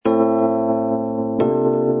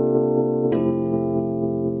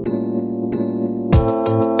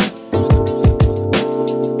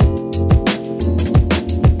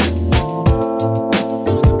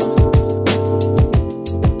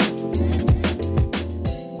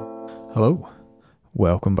Hello,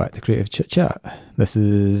 welcome back to Creative Chit Chat. This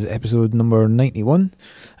is episode number 91,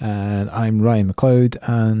 and I'm Ryan McLeod,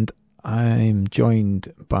 and I'm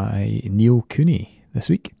joined by Neil Cooney this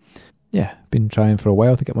week. Yeah, been trying for a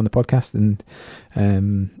while to get him on the podcast, and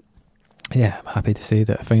I'm happy to say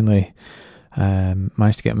that I finally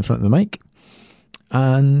managed to get him in front of the mic.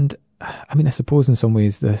 And I suppose in some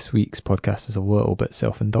ways this week's podcast is a little bit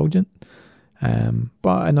self-indulgent.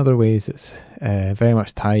 But in other ways it's very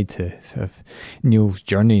much tied to sort of Neil's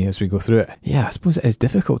journey as we go through it. Yeah, I suppose it is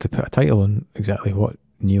difficult to put a title on exactly what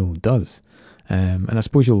Neil does. And I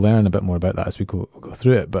suppose you'll learn a bit more about that as we go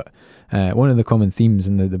through it. But one of the common themes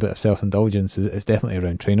in the bit of self-indulgence is definitely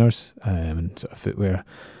around trainers and sort of footwear.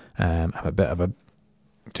 I'm a bit of a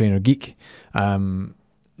trainer geek. And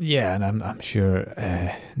I'm sure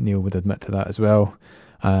Neil would admit to that as well.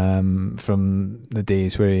 From the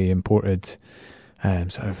days where he imported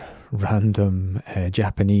sort of random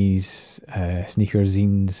Japanese sneaker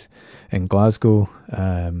zines in Glasgow,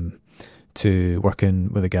 to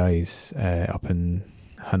working with the guys up in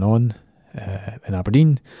Hanon in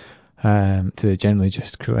Aberdeen, to generally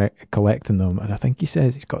just collecting them. And I think he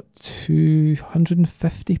says he's got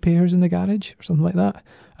 250 pairs in the garage or something like that.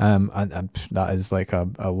 And that is like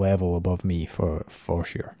a level above me for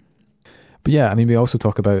sure. But yeah, we also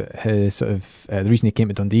talk about his sort of the reason he came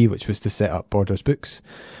to Dundee, which was to set up Borders Books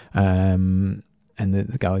in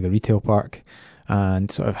the Gallagher Retail Park, and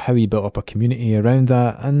sort of how he built up a community around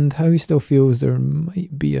that, and how he still feels there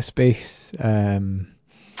might be a space in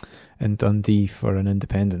Dundee for an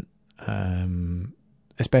independent,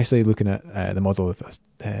 especially looking at the model of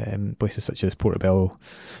places such as Portobello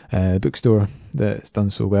bookstore that's done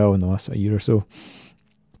so well in the last year or so.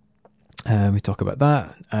 We talk about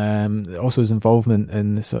that. Also his involvement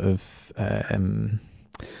in the sort of the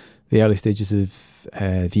early stages of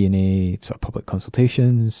V&A sort of public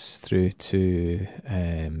consultations through to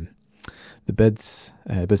the BIDs,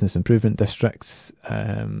 Business Improvement Districts.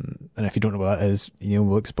 And if you don't know what that is,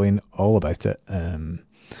 we'll explain all about it in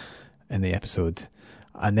the episode.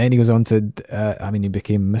 And then he goes on to, he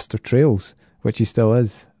became Mr. Trails, which he still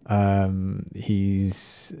is. He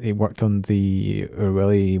worked on the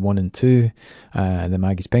Urwillie 1 and 2, the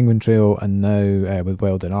Maggie's Penguin Trail, and now with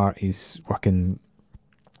Wild and Art he's working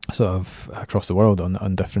sort of across the world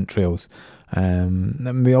on different trails.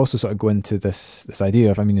 And we also sort of go into this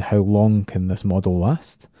idea of how long can this model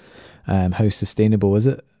last, how sustainable is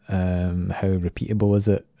it, how repeatable is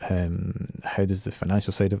it, how does the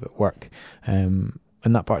financial side of it work, and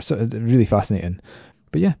that part's sort of really fascinating.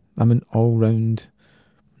 But yeah, I'm an all-round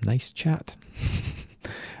nice chat.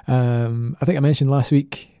 I think I mentioned last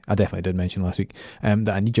week, I definitely did mention last week, that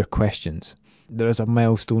I need your questions. There is a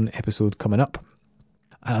milestone episode coming up,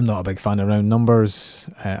 and I'm not a big fan of round numbers.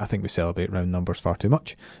 I think we celebrate round numbers far too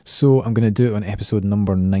much, so I'm going to do it on episode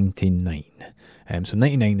number 99. So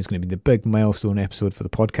 99 is going to be the big milestone episode for the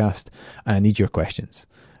podcast, and I need your questions.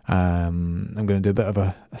 I'm going to do a bit of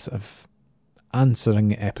a sort of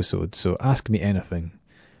answering episode, so ask me anything.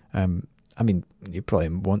 You probably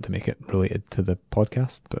want to make it related to the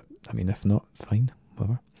podcast, but if not, fine,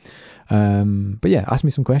 whatever. But yeah, ask me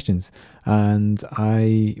some questions, and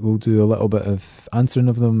I will do a little bit of answering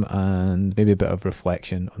of them, and maybe a bit of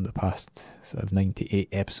reflection on the past sort of 98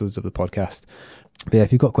 episodes of the podcast. But yeah,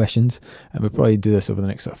 if you've got questions, we'll probably do this over the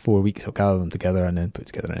next sort of 4 weeks. I'll gather them together and then put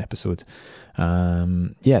together an episode.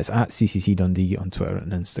 It's at CCC Dundee on Twitter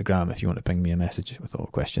and Instagram if you want to ping me a message with a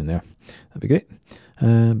little question there. That'd be great.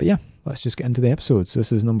 But yeah, let's just get into the episode. So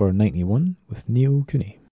this is number 91 with Neil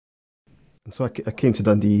Cooney. So I came to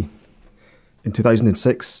Dundee in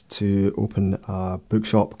 2006 to open a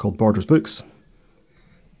bookshop called Borders Books.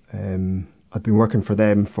 I'd been working for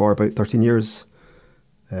them for about 13 years.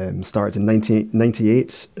 Started in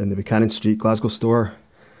 1998 in the Buchanan Street Glasgow store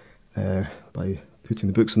by putting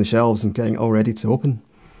the books on the shelves and getting it all ready to open.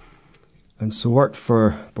 And so worked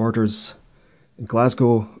for Borders in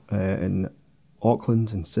Glasgow, in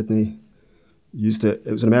Auckland and Sydney. Used it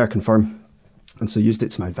was an American firm, and so used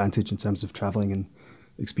it to my advantage in terms of travelling and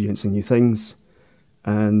experiencing new things.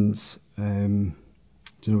 And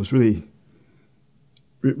was really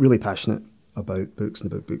passionate about books and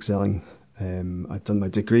about book selling. I'd done my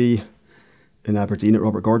degree in Aberdeen at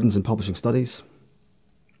Robert Gordon's in publishing studies,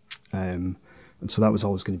 and so that was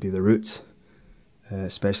always going to be the route,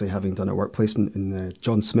 especially having done a work placement in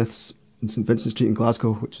John Smith's in St Vincent Street in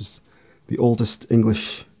Glasgow, which is the oldest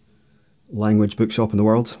English language bookshop in the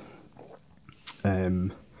world.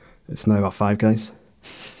 It's now a Five Guys.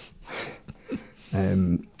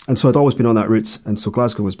 And so I'd always been on that route, and so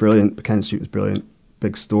Glasgow was brilliant, Buchanan Street was brilliant,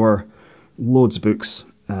 big store, loads of books,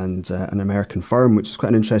 and an American firm, which was quite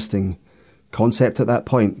an interesting concept at that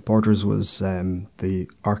point. Borders was the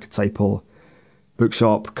archetypal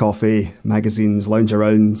bookshop, coffee, magazines, lounge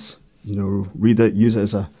arounds, read it, use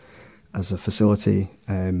it as a facility.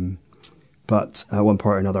 But at one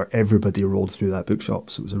point or another, everybody rolled through that bookshop,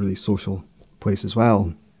 so it was a really social place as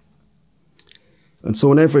well. And so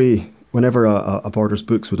whenever a Borders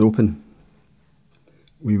Books would open,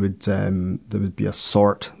 we would there would be a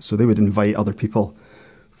sort. So they would invite other people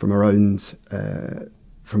from around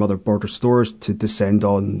from other Borders stores to descend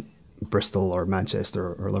on Bristol or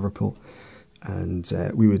Manchester or Liverpool, and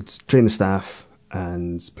we would train the staff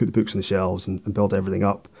and put the books on the shelves and build everything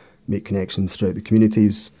up, make connections throughout the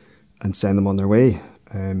communities, and send them on their way.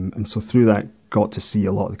 And so through that, got to see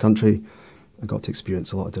a lot of the country. I got to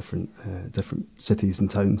experience a lot of different cities and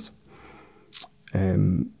towns.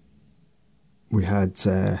 We had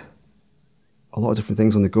a lot of different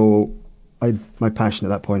things on the go. My passion at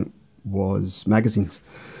that point was magazines.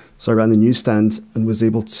 So I ran the newsstand and was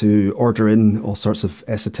able to order in all sorts of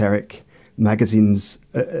esoteric magazines,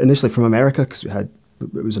 initially from America, because it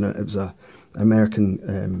was an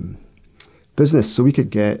American business, so we could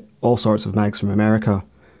get all sorts of mags from America.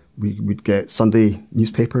 We'd get Sunday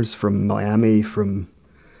newspapers from Miami, from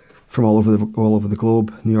all over the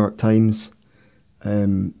globe, New York Times,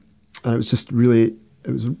 and it was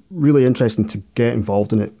really interesting to get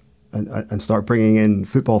involved in it and start bringing in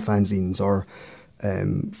football fanzines, or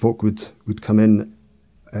folk would come in,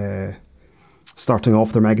 starting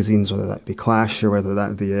off their magazines, whether that be Clash or whether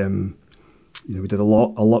that be we did a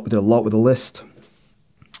lot with the List,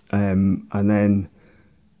 and then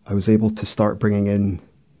I was able to start bringing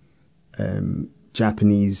in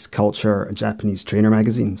Japanese culture and Japanese trainer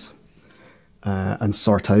magazines, and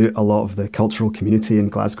sort out a lot of the cultural community in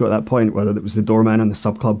Glasgow at that point, whether it was the doorman and the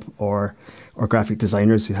sub club or graphic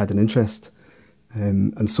designers who had an interest.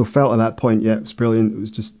 And so felt at that point, it was brilliant. It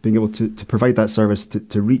was just being able to provide that service,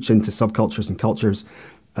 to reach into subcultures and cultures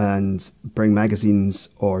and bring magazines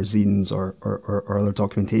or zines or other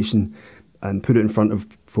documentation and put it in front of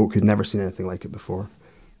folk who'd never seen anything like it before.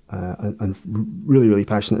 And really, really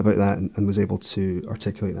passionate about that, and was able to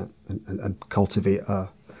articulate that and cultivate a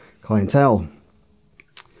clientele.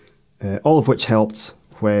 All of which helped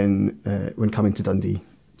when coming to Dundee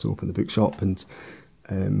to open the bookshop, and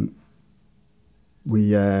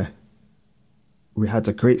we had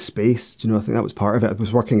a great space. I think that was part of it. I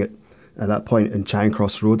was working at that point in Charing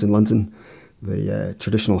Cross Road in London, the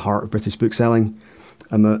traditional heart of British bookselling.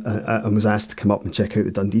 I was asked to come up and check out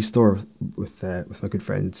the Dundee store with my good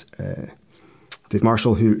friend Dave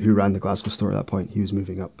Marshall, who ran the Glasgow store at that point. He was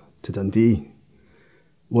moving up to Dundee.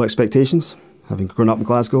 Low expectations, having grown up in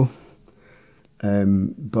Glasgow.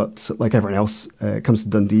 But like everyone else, it comes to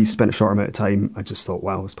Dundee, spent a short amount of time. I just thought,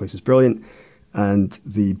 wow, this place is brilliant. And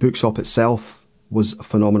the bookshop itself was a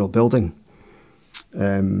phenomenal building.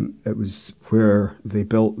 It was where they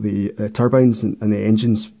built the turbines and the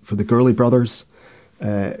engines for the Gourlay Brothers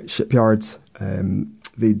shipyard.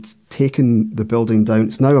 They'd taken the building down.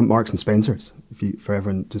 It's now at Marks and Spencer's, for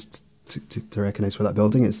everyone just to recognise where that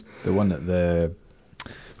building is. The one at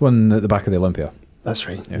the back of the Olympia. That's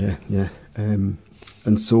right. Yeah.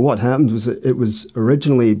 And so what happened was that it was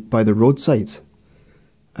originally by the roadside,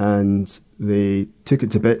 and they took it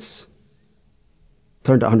to bits,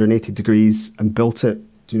 turned it 180 degrees, and built it.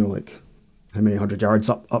 Like how many 100 yards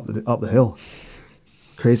up the hill?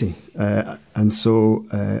 Crazy. And so,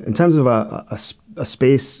 in terms of a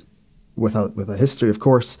space with a history, of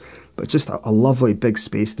course, but just a lovely big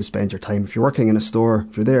space to spend your time. If you're working in a store,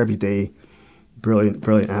 if you're there every day, brilliant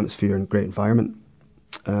atmosphere and great environment.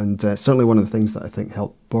 And certainly one of the things that I think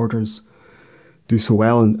helped Borders do so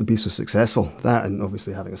well and be so successful. That, and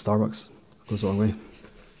obviously having a Starbucks goes a long way.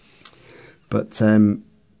 But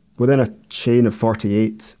within a chain of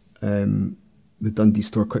 48, the Dundee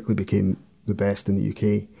store quickly became the best in the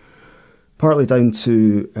UK, partly down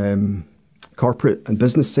to corporate and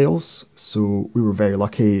business sales. So we were very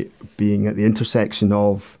lucky being at the intersection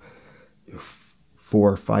of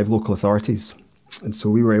 4 or 5 local authorities. And so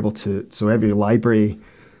we were able to, every library,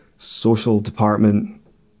 social department,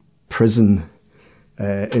 prison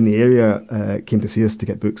in the area came to see us to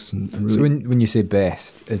get books. And really, so when you say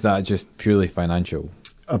best, is that just purely financial?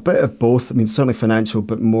 A bit of both. I mean, certainly financial,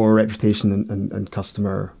 but more reputation and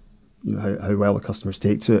customer, how well the customers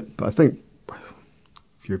take to it. But I think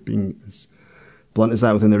if you're being as blunt as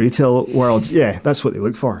that within the retail world, that's what they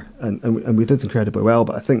look for. And we did incredibly well,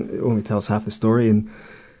 but I think it only tells half the story. And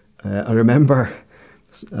I remember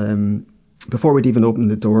before we'd even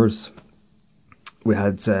opened the doors, we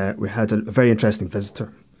had a very interesting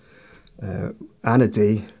visitor, Anna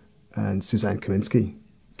Day and Suzanne Kaminski,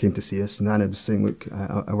 came to see us, and Anna was saying, look,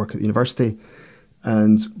 I work at the university,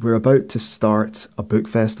 and we're about to start a book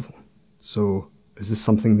festival. So is this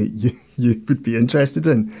something that you would be interested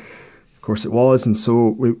in? Of course it was, and so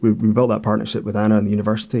we built that partnership with Anna and the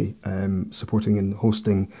university, supporting and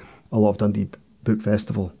hosting a lot of Dundee Book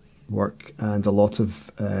Festival work, and a lot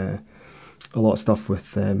of stuff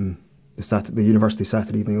with the university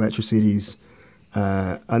Saturday evening lecture series,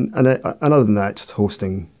 and other than that, just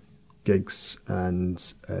hosting gigs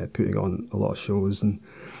and putting on a lot of shows and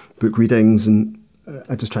book readings, and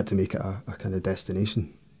I just tried to make it a kind of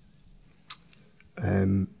destination.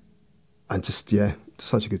 And just,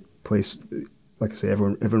 such a good place. Like I say,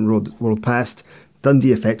 everyone rolled past.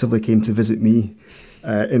 Dundee effectively came to visit me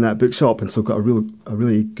in that bookshop, and so got a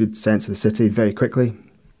really good sense of the city very quickly,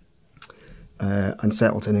 and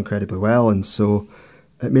settled in incredibly well. And so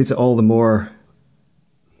it made it all the more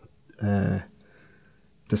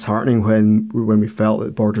disheartening when we felt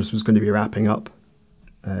that Borders was going to be wrapping up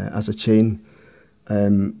as a chain.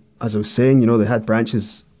 As I was saying, they had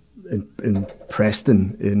branches in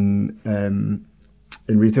Preston,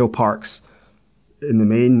 in retail parks in the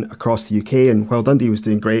main across the UK, and while Dundee was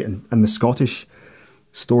doing great, and the Scottish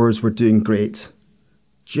stores were doing great,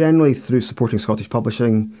 generally through supporting Scottish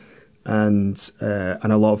publishing and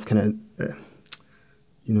a lot of kind of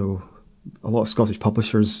a lot of Scottish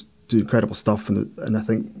publishers do incredible stuff, and I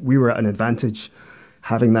think we were at an advantage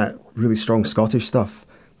having that really strong Scottish stuff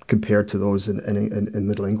compared to those in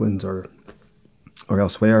Middle England or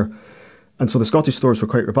elsewhere. And so the Scottish stores were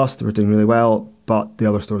quite robust, they were doing really well, but the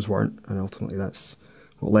other stores weren't, and ultimately that's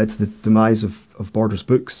what led to the demise of Borders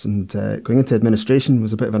Books. And going into administration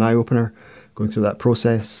was a bit of an eye-opener, going through that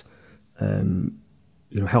process,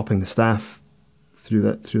 helping the staff through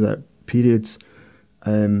that period,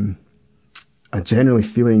 and generally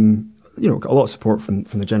feeling, got a lot of support from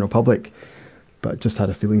the general public, but just had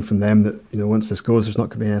a feeling from them that, once this goes, there's not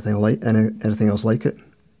going to be anything else like it.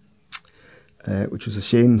 Which was a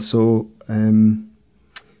shame. So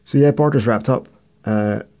Borders wrapped up,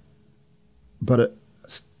 but it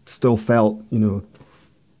still felt,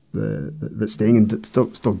 that staying in,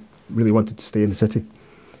 still really wanted to stay in the city.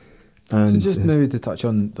 And, so just now to touch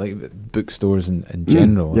on like bookstores in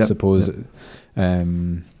general, I suppose,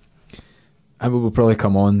 and we'll probably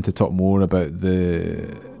come on to talk more about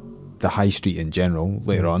the high street in general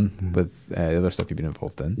later on with the other stuff you've been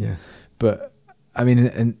involved in. Yeah, but I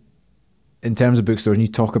mean, in terms of bookstores, and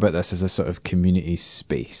you talk about this as a sort of community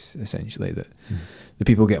space, essentially, that the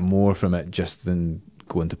people get more from it just than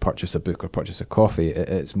going to purchase a book or purchase a coffee.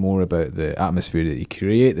 It's more about the atmosphere that you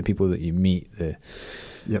create, the people that you meet, the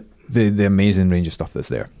amazing range of stuff that's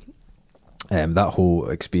there, that whole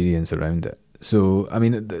experience around it. So, I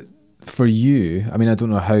mean, for you, I don't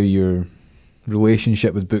know how your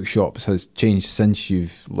relationship with bookshops has changed since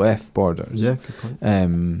you've left Borders. Yeah, good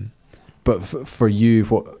point. But for you,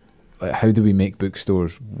 how do we make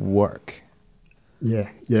bookstores work? Yeah,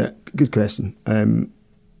 good question.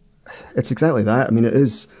 It's exactly that. It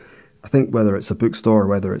is. I think whether it's a bookstore,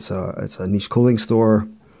 whether it's a niche clothing store,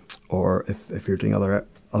 or if you're doing other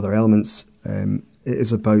elements, it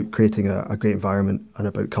is about creating a great environment and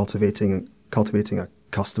about cultivating a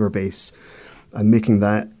customer base and making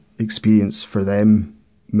that experience for them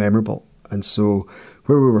memorable. And so,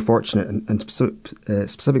 where we were fortunate, and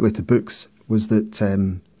specifically to books, was that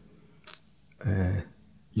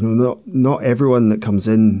not everyone that comes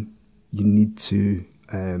in you need to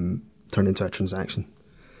turn into a transaction.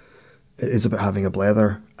 It is about having a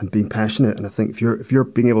blether and being passionate. And I think if you're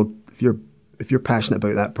passionate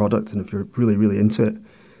about that product, and if you're really, really into it,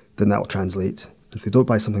 then that will translate. If they don't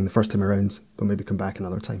buy something the first time around, they'll maybe come back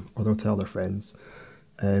another time, or they'll tell their friends.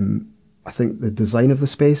 I think the design of the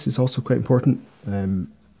space is also quite important.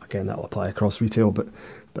 Again, that will apply across retail, but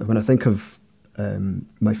when I think of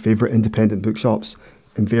my favourite independent bookshops,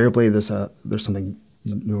 invariably there's something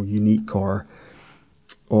unique or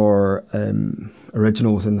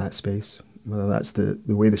original within that space. Whether that's the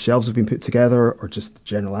way the shelves have been put together, or just the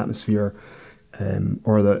general atmosphere,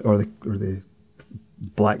 or the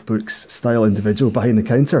black books style individual behind the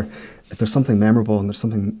counter. If there's something memorable and there's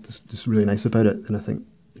something just really nice about it, then I think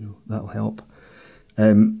that'll help.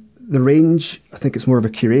 The range, I think it's more of a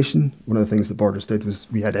curation. One of the things that Borders did was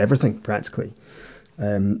we had everything practically.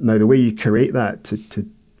 Now the way you curate that to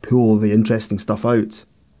pull the interesting stuff out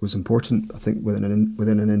was important. I think within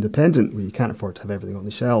an independent where you can't afford to have everything on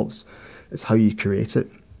the shelves, it's how you create it,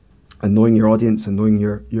 and knowing your audience and knowing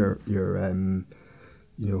your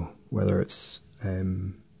whether it's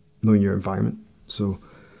knowing your environment. So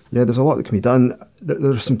there's a lot that can be done.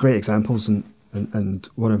 There's some great examples, and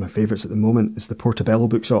one of my favourites at the moment is the Portobello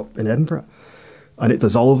Bookshop in Edinburgh. And it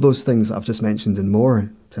does all of those things that I've just mentioned and more,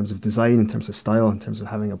 in terms of design, in terms of style, in terms of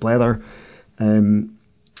having a blether. And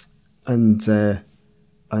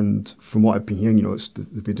from what I've been hearing,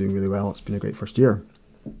 they've been doing really well. It's been a great first year.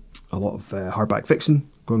 A lot of hardback fiction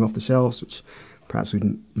going off the shelves, which perhaps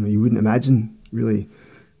you wouldn't imagine really.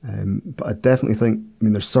 But I definitely think,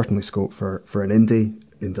 there's certainly scope for an indie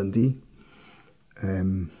in Dundee.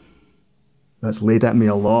 That's laid at me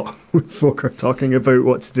a lot when folk are talking about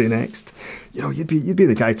what to do next. You'd be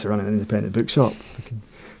the guy to run an independent bookshop.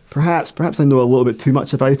 Perhaps I know a little bit too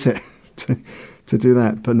much about it to do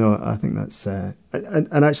that. But no, I think that's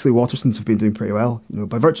and actually Waterston's have been doing pretty well.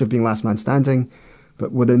 By virtue of being last man standing,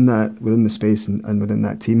 but within the space and within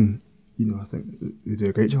that team, I think they do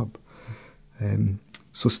a great job.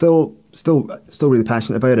 So still really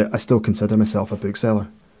passionate about it. I still consider myself a bookseller.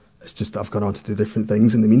 It's just I've gone on to do different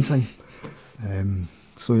things in the meantime.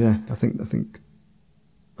 So yeah, I think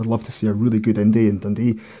I'd love to see a really good indie in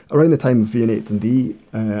Dundee. Around the time of V&A Dundee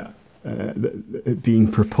it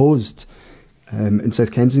being proposed in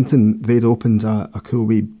South Kensington, they'd opened a cool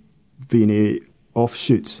wee V&A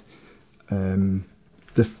offshoot,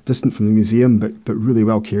 distant from the museum, but really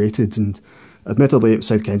well curated. And admittedly, it was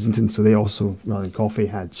South Kensington, so they also, rather than coffee,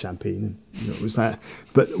 had champagne. And, it was that.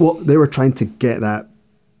 But what they were trying to get that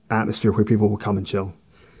atmosphere where people will come and chill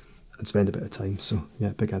and spend a bit of time. So yeah,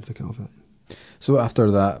 big advocate of it. So after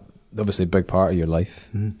that, obviously a big part of your life,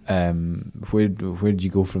 where did you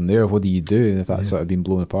go from there? What do you do if that's sort of been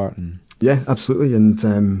blown apart? Yeah, absolutely.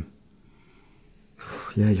 And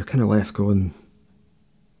you're kind of left going,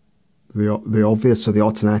 the obvious or the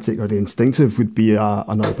automatic or the instinctive would be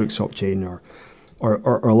another bookshop chain, or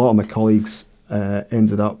a lot of my colleagues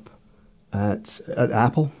ended up at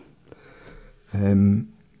Apple.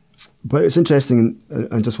 But it's interesting,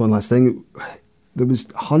 and just one last thing, there was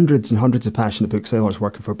hundreds and hundreds of passionate booksellers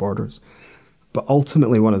working for Borders, but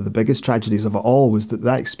ultimately one of the biggest tragedies of it all was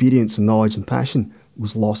that experience and knowledge and passion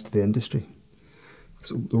was lost to the industry.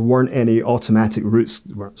 So there weren't any automatic routes.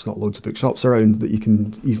 There's not loads of bookshops around that you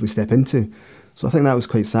can easily step into. So I think that was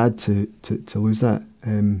quite sad to lose that.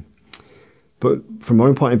 But from my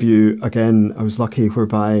own point of view, again, I was lucky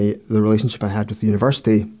whereby the relationship I had with the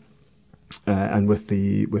university and with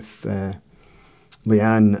Leanne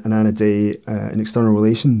and Anna Day in external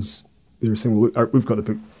relations, they were saying, well, look, we've got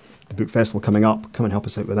the book festival coming up, come and help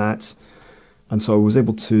us out with that. And so I was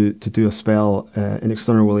able to do a spell in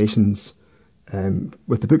external relations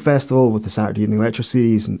with the book festival, with the Saturday evening lecture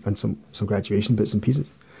series, and some graduation bits and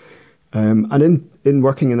pieces. And in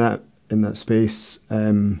working in that space,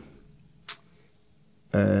 there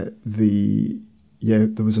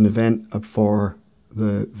was an event for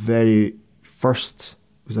the very first.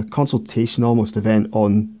 It was a consultation almost event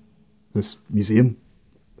on this museum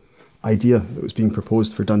idea that was being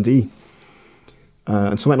proposed for Dundee.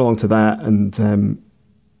 And so I went along to that, and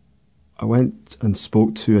I went and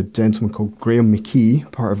spoke to a gentleman called Graham McKee,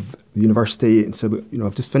 part of the university, and said, look,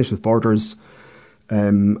 I've just finished with Borders,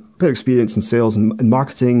 a bit of experience in sales and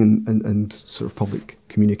marketing and sort of public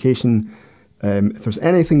communication. If there's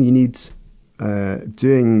anything you need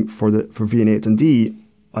doing for V&A at Dundee,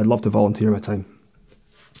 I'd love to volunteer my time.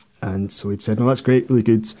 And so he'd said, no, that's great, really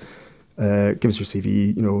good. Give us your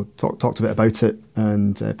CV, talked a bit about it,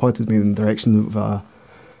 and pointed me in the direction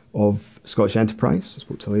of Scottish Enterprise. I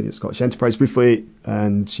spoke to a lady at Scottish Enterprise briefly,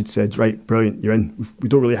 and she'd said, right, brilliant, you're in. We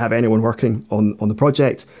don't really have anyone working on the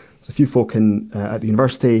project. There's a few folk at the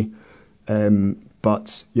university,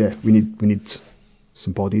 but yeah, we need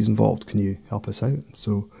some bodies involved. Can you help us out?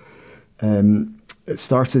 So it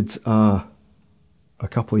started a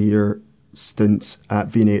couple of year stint at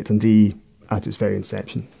V&A at Dundee at its very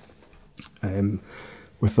inception.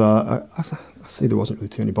 With I say there wasn't really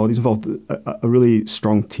too many bodies involved, but a really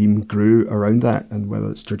strong team grew around that. And whether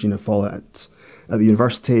it's Georgina Follett at the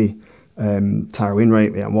university, Tara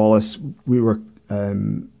Wainwright, Leanne Wallace, we were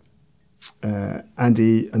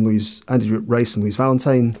Andy Rice and Louise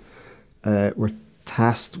Valentine were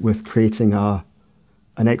tasked with creating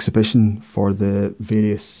an exhibition for the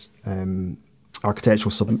various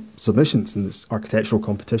architectural submissions in this architectural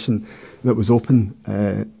competition that was open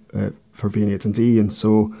for V&A at Dundee. And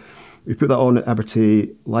so we put that on at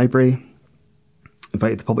Abertay Library,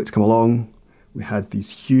 invited the public to come along. We had these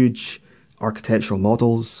huge architectural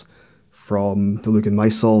models from Delugan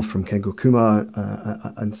Mysol, from Kengo Kuma,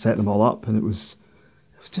 and set them all up. And it was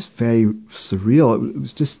just very surreal. It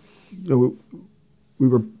was just,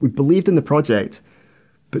 we believed in the project,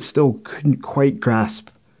 but still couldn't quite grasp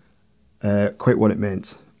quite what it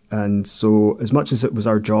meant. And so as much as it was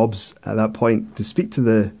our jobs at that point to speak to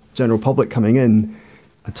the general public coming in,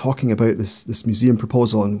 talking about this museum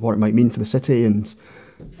proposal and what it might mean for the city, and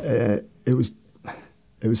it was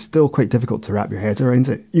still quite difficult to wrap your head around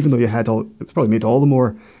it, even though it was probably made all the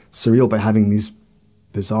more surreal by having these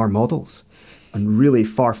bizarre models and really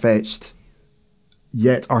far-fetched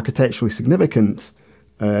yet architecturally significant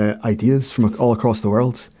ideas from all across the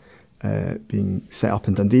world being set up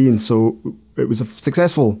in Dundee. And so it was a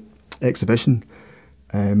successful exhibition.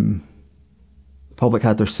 The public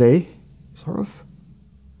had their say, sort of,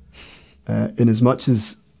 in as much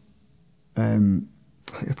as I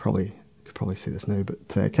could probably say this now, but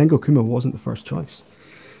Kengo Kuma wasn't the first choice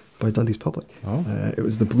by Dundee's public. Oh. It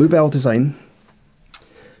was the Bluebell design,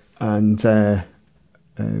 and the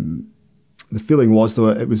feeling was, though,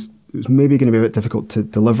 it was maybe going to be a bit difficult to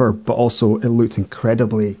deliver, but also it looked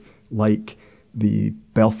incredibly like the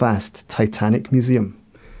Belfast Titanic Museum,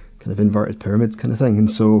 kind of inverted pyramids kind of thing. And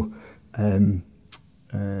so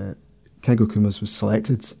Kengo Kuma's was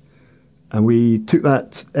selected, and we took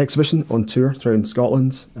that exhibition on tour throughout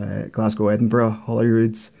Scotland, Glasgow, Edinburgh,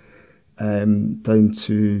 Holyrood, down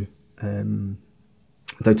to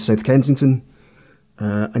South Kensington,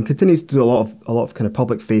 and continued to do a lot of kind of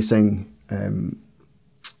public facing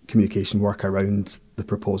communication work around the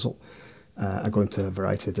proposal. I go into a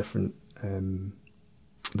variety of different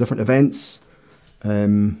events.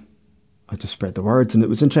 I just spread the word, and it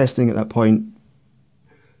was interesting at that point.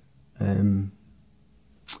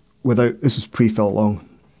 This was pre-Phil Long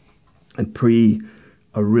and pre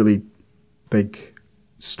a really big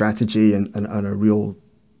strategy and a real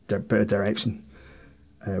bit of direction.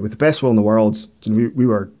 With the best will in the world, we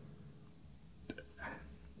were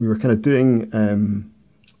kind of doing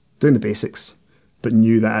the basics, but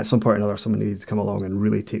knew that at some point or another someone needed to come along and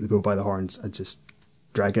really take the bull by the horns and just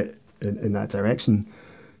drag it in that direction.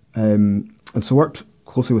 And so worked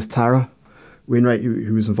closely with Tara Wainwright,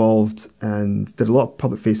 who was involved, and did a lot of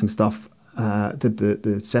public-facing stuff. Did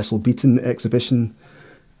the Cecil Beaton exhibition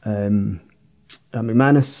at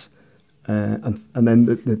McManus, and then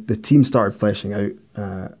the team started fleshing out,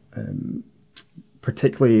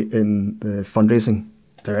 particularly in the fundraising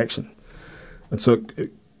direction. And so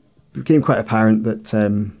it became quite apparent that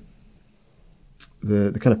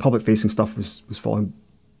the kind of public-facing stuff was falling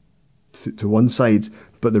to one side,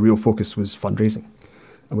 but the real focus was fundraising.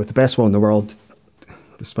 And with the best will in the world,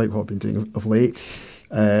 despite what I've been doing of late,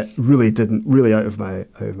 really out of my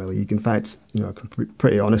league. In fact, I can be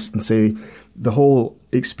pretty honest and say the whole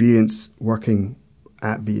experience working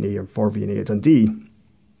at V&A or for V&A at Dundee,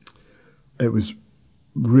 it was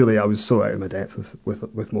really, I was so out of my depth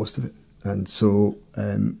with most of it. And so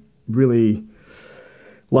really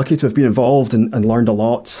lucky to have been involved and learned a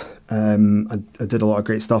lot. I did a lot of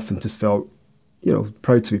great stuff and just felt,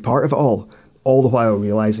 proud to be part of it all the while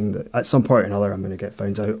realising that at some point or another I'm going to get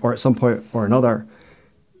found out, or at some point or another,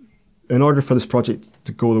 in order for this project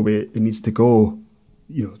to go the way it needs to go,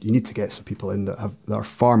 you need to get some people in that are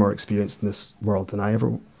far more experienced in this world than I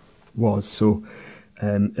ever was. So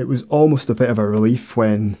it was almost a bit of a relief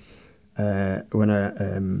when I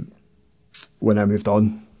moved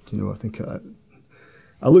on. I think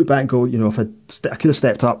I look back and go, if I could have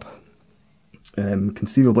stepped up,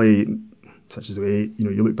 conceivably, such as the way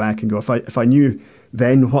you look back and go, if I knew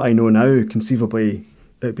then what I know now, conceivably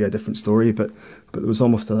it'd be a different story. But there was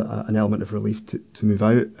almost an element of relief to move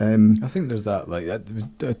out. I think there's that.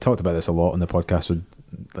 I talked about this a lot on the podcast with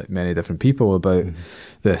many different people about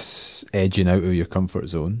this edging out of your comfort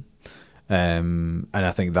zone. And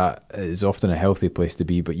I think that is often a healthy place to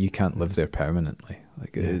be, but you can't live there permanently.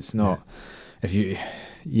 It's not. If you,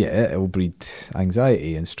 it will breed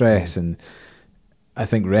anxiety and stress, and I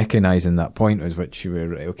think recognising that point was which you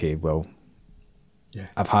were okay. Well,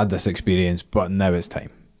 I've had this experience, but now it's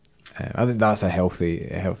time. I think that's a healthy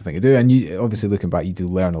thing to do. And you obviously, looking back, you do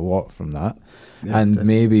learn a lot from that, and definitely.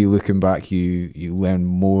 Maybe looking back, you learn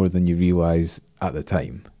more than you realise at the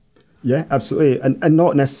time. Yeah, absolutely, and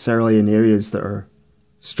not necessarily in areas that are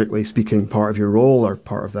strictly speaking part of your role or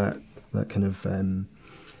part of that kind of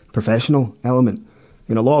professional element.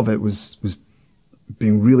 A lot of it was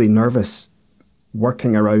being really nervous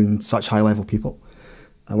working around such high level people,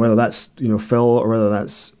 and whether that's Phil or whether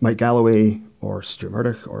that's Mike Galloway or Stuart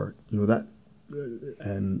Murdoch or that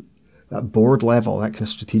board level, that kind of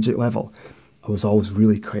strategic level, I was always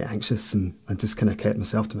really quite anxious and just kind of kept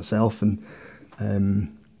myself to myself. And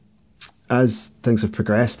as things have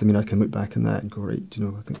progressed, I can look back on that and go, right,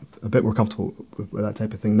 I think a bit more comfortable with that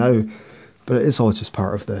type of thing now. But it's all just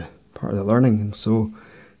part of the learning, and so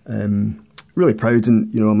really proud.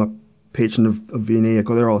 And I'm a patron of V&A. I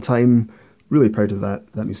go there all the time. Really proud of that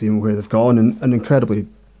museum where they've gone, and incredibly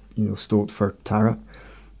stoked for Tara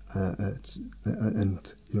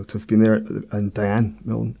and to have been there, and Diane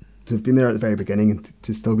Milne, to have been there at the very beginning and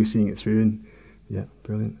to still be seeing it through, and yeah,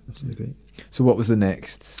 brilliant, absolutely great. So what was the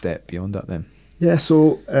next step beyond that then? Yeah,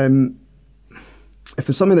 so if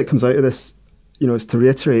there's something that comes out of this, is to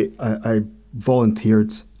reiterate, I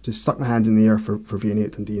volunteered, just stuck my hand in the air for V&A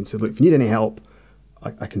at Dundee and said, look, if you need any help,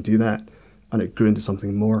 I can do that. And it grew into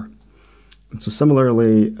something more. And so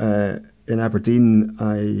similarly, in Aberdeen,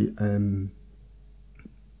 I,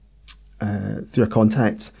 through a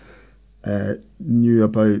contact, knew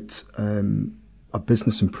about a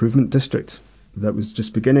business improvement district that was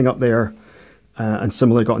just beginning up there, and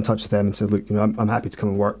similarly got in touch with them and said, look, I'm happy to come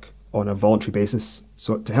and work on a voluntary basis.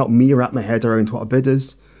 So to help me wrap my head around what a bid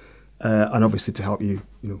is, and obviously to help you,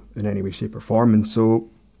 in any way, shape or form. And so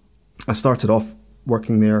I started off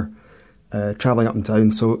working there, travelling up and down.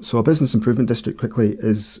 So a business improvement district quickly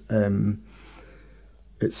is,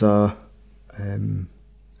 it's a,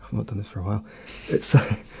 I've not done this for a while. It's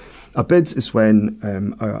a bid is when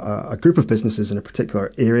a group of businesses in a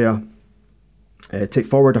particular area take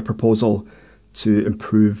forward a proposal to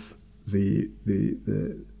improve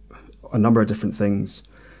a number of different things,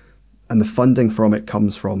 and the funding from it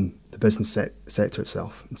comes from the business sector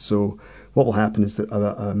itself. And so what will happen is that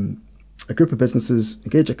a group of businesses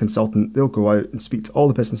engage a consultant, they'll go out and speak to all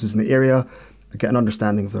the businesses in the area and get an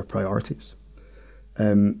understanding of their priorities.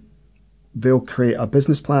 They'll create a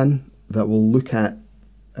business plan that will look at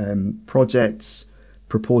projects,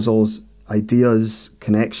 proposals, ideas,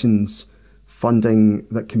 connections, funding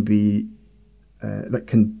that can be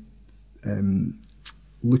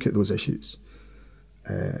look at those issues.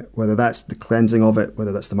 Whether that's the cleansing of it,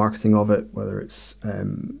 whether that's the marketing of it, whether it's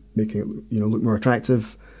making it look more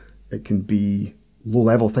attractive. It can be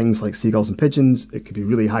low-level things like seagulls and pigeons. It could be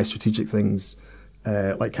really high strategic things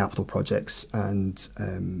like capital projects and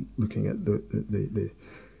looking at the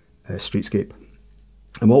streetscape.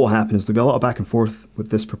 And what will happen is there'll be a lot of back and forth with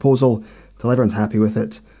this proposal till everyone's happy with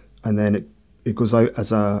it, and then it goes out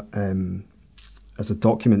as a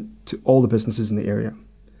document to all the businesses in the area,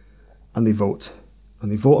 and they vote.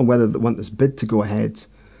 And they vote on whether they want this bid to go ahead.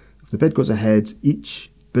 If the bid goes ahead, each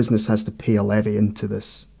business has to pay a levy into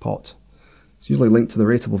this pot. It's usually linked to the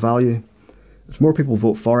rateable value. If more people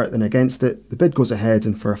vote for it than against it, the bid goes ahead,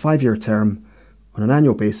 and for a 5-year term, on an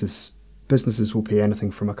annual basis, businesses will pay anything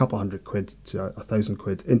from a couple £100 to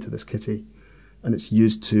 £1,000 into this kitty, and it's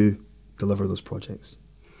used to deliver those projects.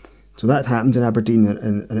 So that happened in Aberdeen,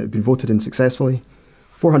 and it had been voted in successfully.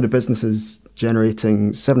 400 businesses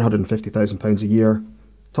generating £750,000 a year,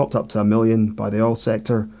 topped up to $1 million by the oil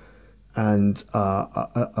sector, and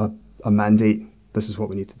a mandate, this is what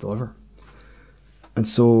we need to deliver. And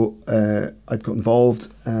so I'd got involved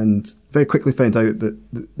and very quickly found out that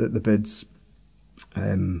the bids,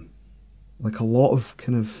 like a lot of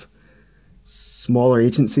kind of smaller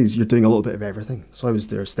agencies, you're doing a little bit of everything. So I was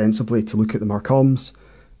there ostensibly to look at the Marcoms,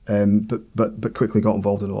 but quickly got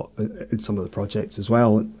involved in some of the projects as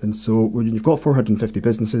well. And so when you've got 450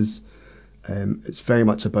 businesses, it's very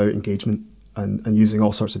much about engagement and using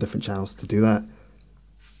all sorts of different channels to do that.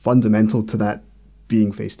 Fundamental to that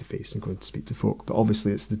being face-to-face and going to speak to folk. But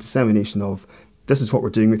obviously it's the dissemination of, this is what we're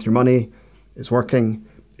doing with your money, it's working.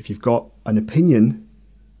 If you've got an opinion,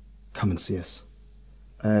 come and see us.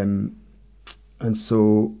 And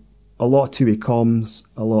so a lot of two-way comms,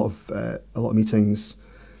 a lot of meetings,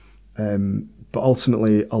 but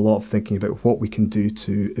ultimately a lot of thinking about what we can do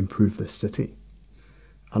to improve this city.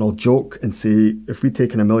 And I'll joke and say, if we'd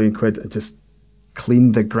taken £1 million and just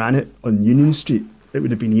cleaned the granite on Union Street, it would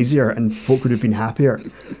have been easier and folk would have been happier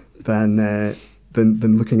than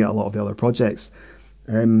looking at a lot of the other projects.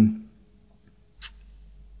 It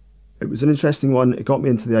was an interesting one. It got me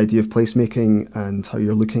into the idea of placemaking and how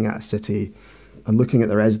you're looking at a city and looking at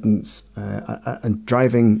the residents and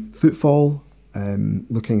driving footfall,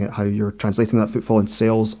 looking at how you're translating that footfall into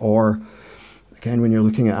sales, or again, when you're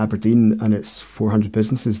looking at Aberdeen and it's 400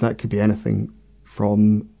 businesses, that could be anything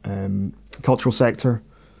from cultural sector,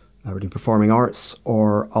 Aberdeen Performing Arts,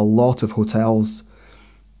 or a lot of hotels,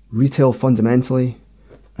 retail fundamentally,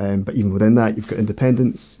 but even within that, you've got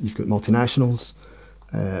independents, you've got multinationals,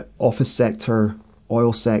 office sector,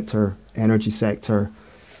 oil sector, energy sector.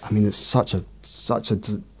 I mean, it's such a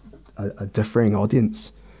differing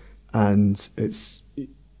audience, and it's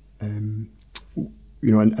and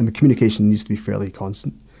the communication needs to be fairly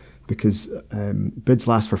constant, because bids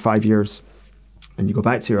last for 5 years, and you go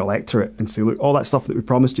back to your electorate and say, look, all that stuff that we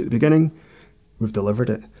promised you at the beginning, we've delivered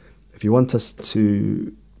it. If you want us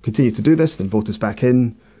to continue to do this, then vote us back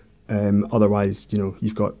in. Otherwise,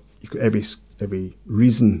 you've got every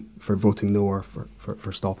reason for voting no or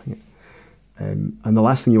for stopping it. And the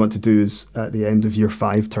last thing you want to do is at the end of year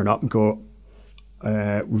 5 turn up and go,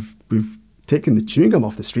 we've taken the chewing gum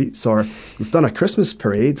off the streets, or we've done a Christmas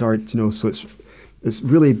parade, or so it's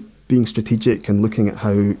really being strategic and looking at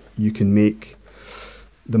how you can make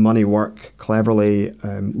the money work cleverly.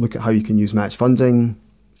 Look at how you can use match funding,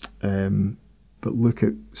 but look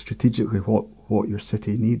at strategically what your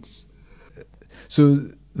city needs.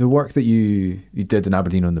 So the work that you did in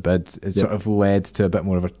Aberdeen on the Bid, it sort of led to a bit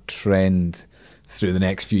more of a trend through the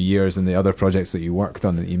next few years and the other projects that you worked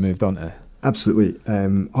on that you moved on to. Absolutely.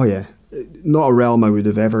 Not a realm I would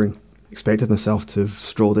have ever expected myself to have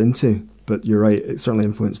strolled into, but you're right, it certainly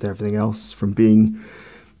influenced everything else, from being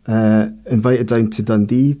invited down to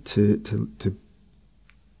Dundee to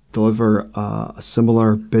deliver a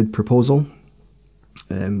similar bid proposal,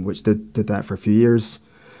 which did that for a few years.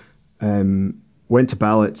 Went to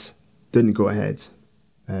ballot, didn't go ahead,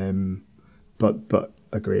 but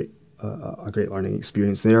a great learning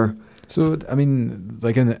experience there. So, I mean,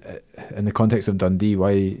 like in the context of Dundee,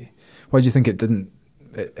 why do you think it didn't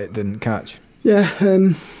catch? Yeah,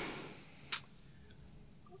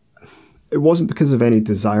 it wasn't because of any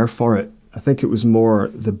desire for it. I think it was more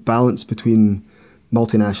the balance between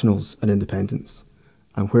multinationals and independents,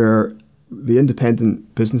 and where the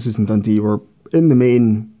independent businesses in Dundee were in the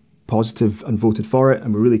main positive and voted for it,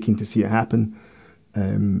 and we're really keen to see it happen.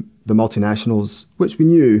 The multinationals, which we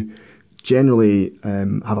knew generally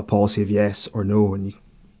have a policy of yes or no, and you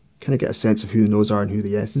kind of get a sense of who the no's are and who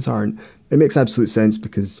the yeses are. And it makes absolute sense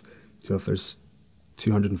because if there's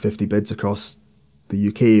 250 bids across the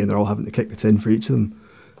UK and they're all having to kick the tin for each of them,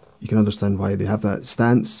 you can understand why they have that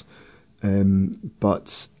stance.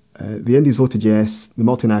 But the Indies voted yes, the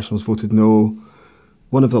multinationals voted no.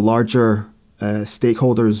 One of the larger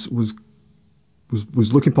stakeholders was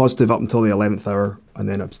looking positive up until the 11th hour and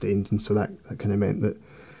then abstained, and so that kind of meant that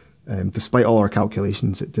despite all our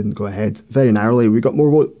calculations, it didn't go ahead. Very narrowly, we got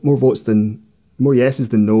more yeses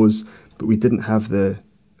than nos, but we didn't have the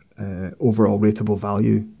overall rateable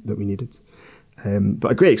value that we needed.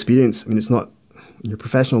 But a great experience. I mean, it's not in your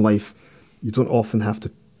professional life, you don't often have to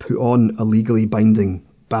put on a legally binding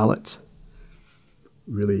ballot.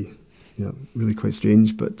 Really quite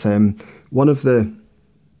strange. But one of the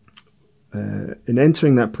in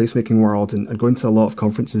entering that placemaking world and going to a lot of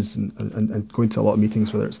conferences and going to a lot of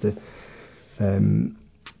meetings, whether it's the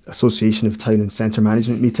Association of Town and Centre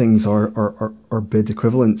Management meetings or bid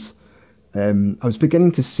equivalents, I was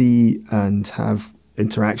beginning to see and have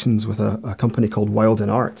interactions with a company called Wild in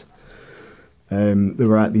Art. They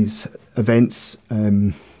were at these events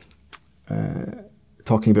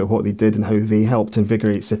talking about what they did and how they helped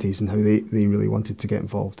invigorate cities and how they really wanted to get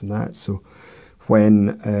involved in that. So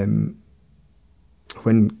when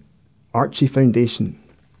Archie Foundation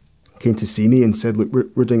came to see me and said, look,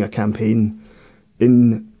 we're doing a campaign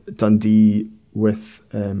in Dundee with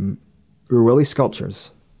Urwillie sculptures.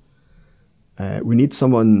 We need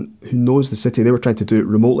someone who knows the city. They were trying to do it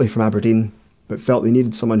remotely from Aberdeen, but felt they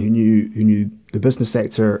needed someone who knew the business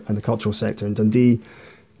sector and the cultural sector in Dundee,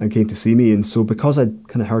 and came to see me. And so because I'd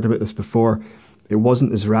kind of heard about this before, it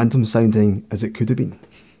wasn't as random sounding as it could have been.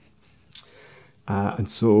 And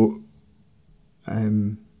so,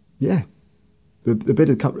 the bid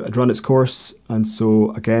had run its course. And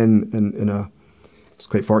so again, I was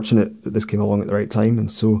quite fortunate that this came along at the right time.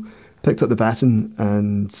 And so picked up the baton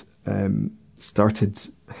and started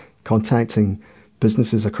contacting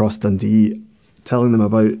businesses across Dundee, telling them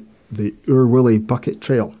about the Urwillie Bucket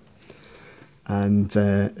Trail. And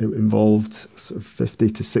it involved sort of 50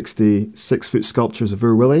 to 60 6-foot sculptures of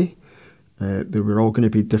Urwillie. They were all going to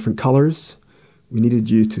be different colours. We needed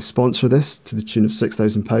you to sponsor this to the tune of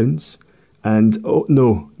 £6,000. And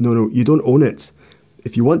no, you don't own it.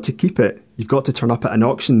 If you want to keep it, you've got to turn up at an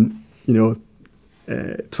auction,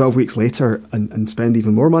 12 weeks later and spend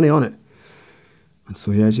even more money on it. And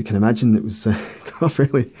so, as you can imagine, it was a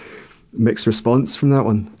fairly mixed response from that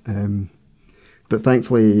one. But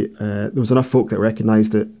thankfully, there was enough folk that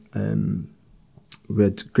recognised it. We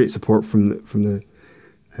had great support from the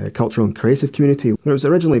cultural and creative community. When it was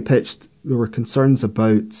originally pitched, there were concerns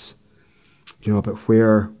about, about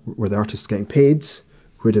where were the artists getting paid,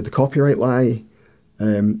 where did the copyright lie,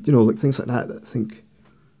 like things like that. I think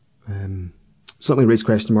certainly raised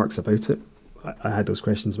question marks about it. I had those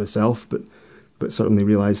questions myself, but certainly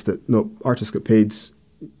realised that no, artists got paid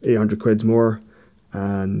 800 quid more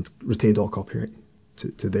and retained all copyright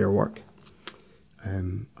to their work.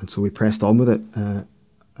 And so we pressed on with it,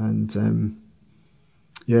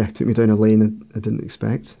 it took me down a lane I didn't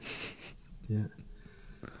expect. Yeah.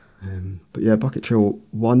 But Bucket Trail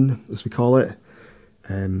 1, as we call it,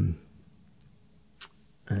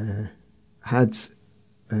 had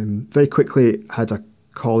very quickly had a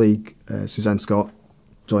colleague, Suzanne Scott,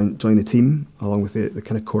 join the team along with the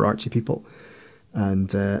kind of core Archie people,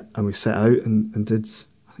 and we set out and did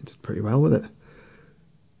pretty well with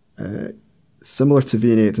it. Similar to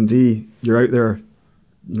V&A at Dundee, you're out there,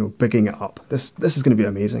 bigging it up. This is going to be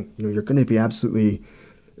amazing. You're going to be absolutely.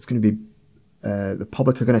 It's going to be. The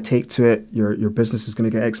public are going to take to it. Your business is going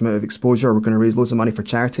to get X amount of exposure. We're going to raise loads of money for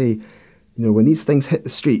charity. When these things hit the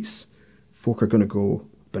streets, folk are going to go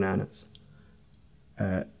bananas.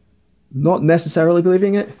 Not necessarily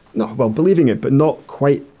believing it. No, well, believing it, but not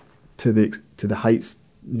quite to the heights.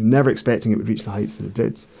 Never expecting it would reach the heights that it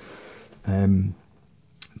did.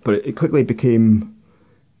 But it quickly became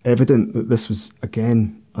evident that this was,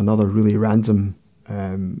 again, another really random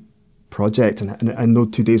project, and no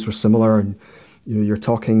 2 days were similar. And you're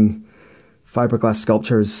talking fiberglass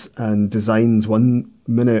sculptures and designs 1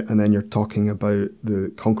 minute, and then you're talking about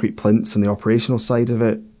the concrete plinths and the operational side of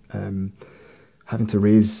it, having to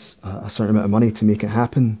raise a certain amount of money to make it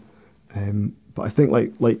happen. But I think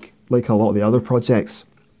like a lot of the other projects,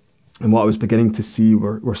 and what I was beginning to see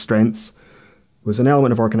were strengths, was an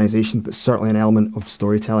element of organisation, but certainly an element of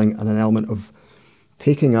storytelling and an element of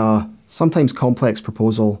taking a sometimes complex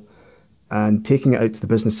proposal and taking it out to the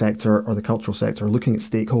business sector or the cultural sector, looking at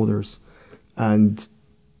stakeholders and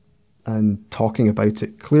talking about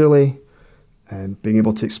it clearly, and being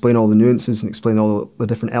able to explain all the nuances and explain all the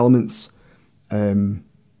different elements, and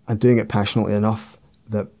doing it passionately enough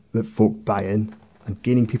that folk buy in, and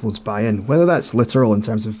gaining people's buy-in, whether that's literal in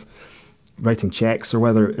terms of writing checks, or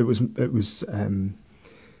whether it was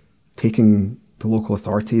taking the local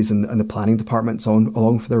authorities and the planning departments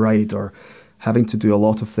along for the ride, or having to do a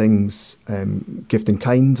lot of things, gift in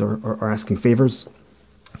kind or asking favours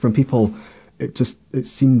from people. It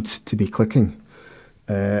seemed to be clicking.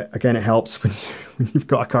 Again, it helps when you've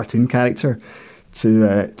got a cartoon character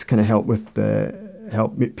to kind of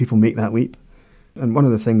help people make that leap. And one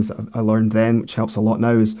of the things that I learned then, which helps a lot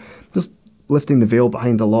now, is just lifting the veil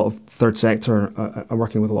behind a lot of third sector and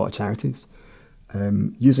working with a lot of charities.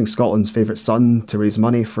 Using Scotland's Favourite Son to raise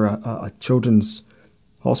money for a children's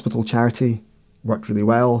hospital charity worked really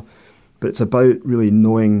well, but it's about really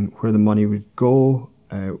knowing where the money would go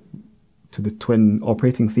to the twin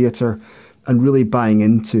operating theatre, and really buying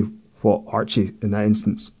into what Archie in that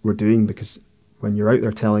instance were doing, because when you're out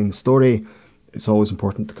there telling the story, it's always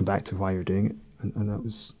important to come back to why you're doing it, and that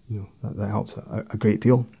was that helped a great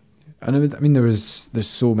deal. And there's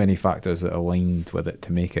so many factors that aligned with it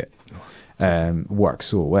to make it work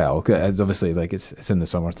so well. It's obviously, like, it's in the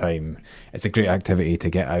summertime. It's a great activity to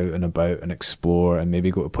get out and about and explore, and maybe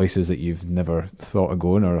go to places that you've never thought of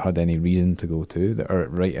going or had any reason to go to, that are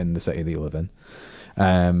right in the city that you live in.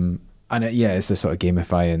 It's the sort of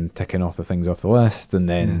gamifying, ticking off the things off the list, and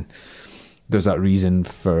then there's that reason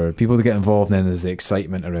for people to get involved, and then there's the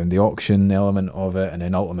excitement around the auction element of it, and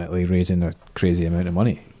then ultimately raising a crazy amount of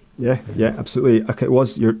money. Yeah, absolutely. Okay, it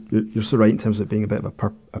was. You're so right in terms of it being a bit of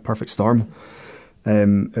a perfect storm.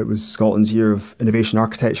 It was Scotland's year of innovation,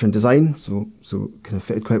 architecture, and design, so kind of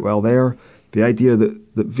fitted quite well there. The idea that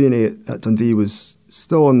V&A at Dundee was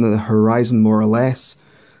still on the horizon, more or less,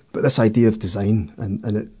 but this idea of design and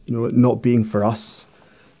it, it not being for us,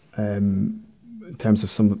 in terms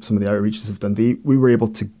of some of the outreaches of Dundee, we were able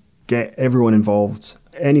to get everyone involved,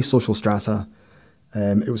 any social strata.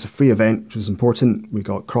 It was a free event, which was important. We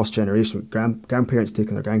got cross-generation, with grandparents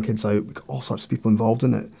taking their grandkids out. We got all sorts of people involved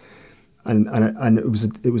in it. And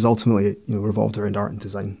it was ultimately, revolved around art and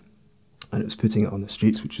design. And it was putting it on the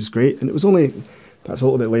streets, which was great. And it was only perhaps a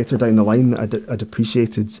little bit later down the line that I'd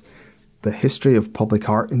appreciated the history of public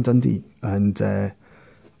art in Dundee. And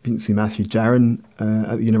been to see Matthew Jarron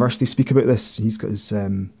at the university speak about this. He's got his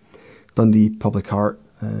Dundee Public Art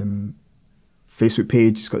Facebook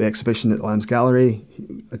page. He's got the exhibition at the Lambs Gallery.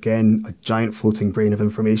 Again, a giant floating brain of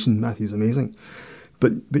information. Matthew's amazing.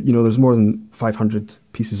 But there's more than 500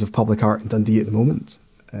 pieces of public art in Dundee at the moment.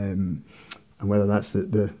 And whether that's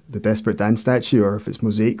the Desperate Dan statue, or if it's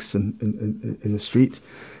mosaics in the street.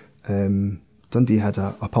 Dundee had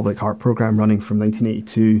a public art programme running from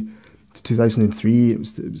 1982 to 2003. It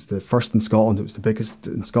was the first in Scotland. It was the biggest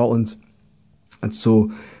in Scotland. And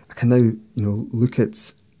so I can now look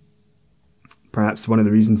at perhaps one of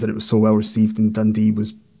the reasons that it was so well received in Dundee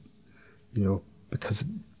was, because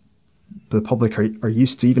the public are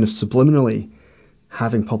used to, even if subliminally,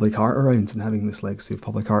 having public art around and having this legacy of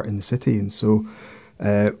public art in the city. And so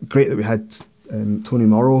great that we had Tony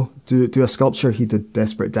Morrow do a sculpture. He did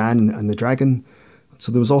Desperate Dan and the Dragon.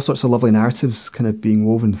 So there was all sorts of lovely narratives kind of being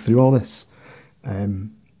woven through all this.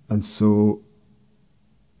 And so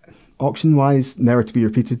auction-wise, never to be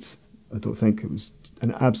repeated. I don't think. It was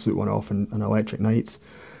an absolute one-off and an electric night,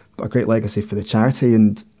 but a great legacy for the charity.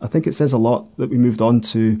 And I think it says a lot that we moved on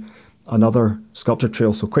to another sculpture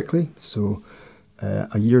trail so quickly. So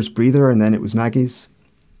a year's breather, and then it was Maggie's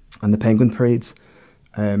and the Penguin Parades.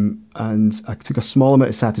 And I took a small amount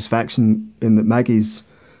of satisfaction in that Maggie's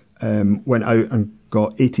went out and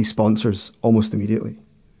got 80 sponsors almost immediately.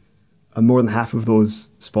 And more than half of those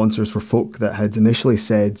sponsors were folk that had initially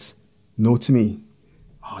said no to me.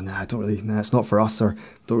 Oh, it's not for us, or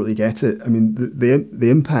don't really get it. I mean, the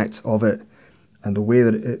impact of it and the way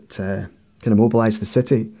that it kind of mobilised the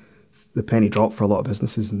city, the penny dropped for a lot of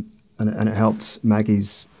businesses, and it helped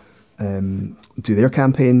Maggie's do their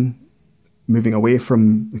campaign, moving away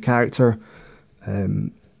from the character,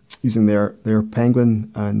 using their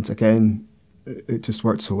penguin, and again, it just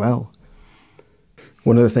worked so well.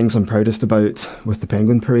 One of the things I'm proudest about with the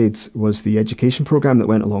Penguin Parades was the education programme that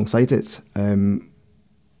went alongside it.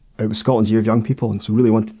 It was Scotland's Year of Young People, and so really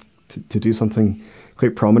wanted to do something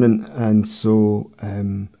quite prominent. And so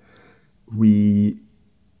we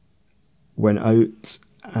went out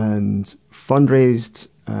and fundraised,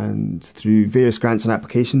 and through various grants and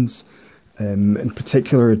applications, in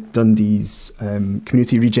particular Dundee's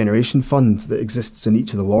Community Regeneration Fund that exists in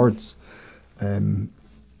each of the wards,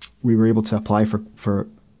 we were able to apply for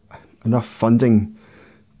enough funding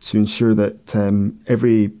to ensure that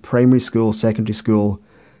every primary school, secondary school,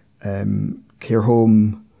 care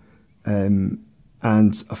home,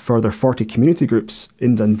 and a further 40 community groups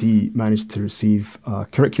in Dundee managed to receive a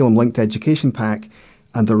curriculum-linked education pack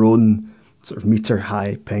and their own sort of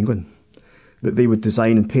metre-high penguin that they would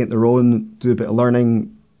design and paint their own, do a bit of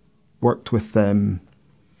learning, worked with Edinburgh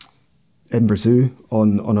Zoo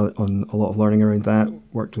on a lot of learning around that,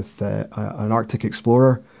 worked with an Arctic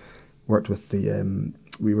explorer, worked with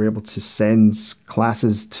we were able to send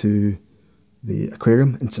classes to the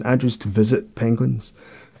aquarium in St Andrews to visit penguins,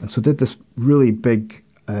 and so did this really big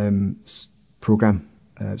programme.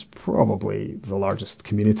 It's probably the largest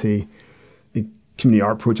community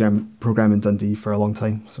art program in Dundee for a long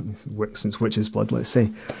time, since Witch's Blood, let's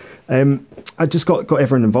say. I just got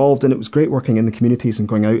everyone involved, and it was great working in the communities and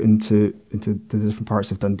going out into the different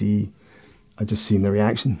parts of Dundee. I just seen the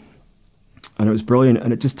reaction, and it was brilliant,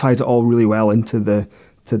 and it just ties it all really well into the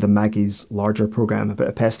Maggie's larger programme, a bit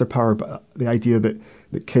of Pester Power, but the idea that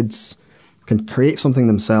kids can create something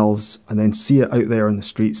themselves and then see it out there in the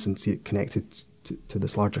streets and see it connected to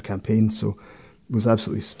this larger campaign. So was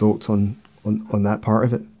absolutely stoked on that part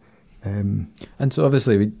of it. And so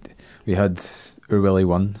obviously we had Urwilly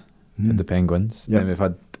 1 at the Penguins, Yep. then we've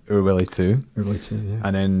had Urwilly 2. Urwilly 2, yeah.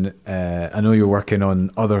 And then I know you're working on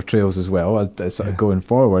other trails as well as sort of going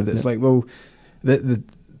forward. It's like, well, the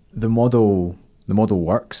model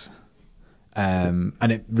works, and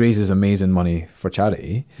it raises amazing money for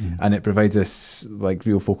charity, and it provides us like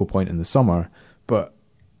real focal point in the summer. But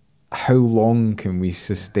how long can we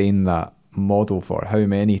sustain that model for? How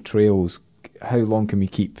many trails? How long can we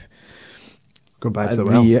keep go back to the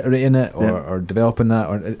well, reiterating it or developing that?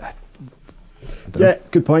 Or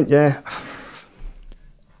good point. Yeah,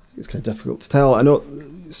 it's kind of difficult to tell. I know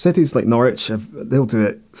cities like Norwich they'll do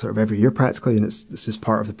it sort of every year practically, and it's just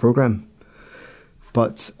part of the programme.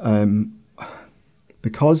 But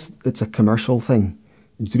because it's a commercial thing,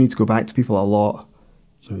 you do need to go back to people a lot.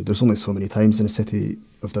 You know, there's only so many times in a city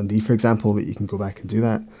of Dundee, for example, that you can go back and do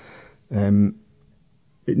that.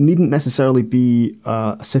 It needn't necessarily be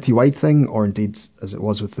a citywide thing, or indeed, as it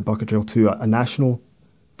was with the Bucket Trail 2, a national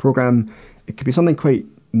programme. It could be something quite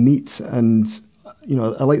neat, and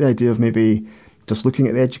I like the idea of maybe just looking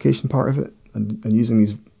at the education part of it and using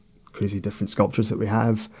these crazy different sculptures that we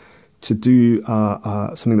have to do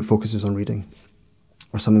something that focuses on reading,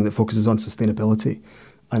 or something that focuses on sustainability,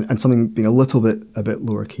 and something being a little bit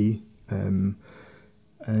lower key.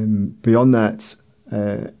 Beyond that,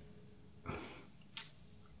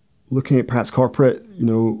 looking at perhaps corporate,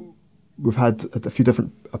 we've had a few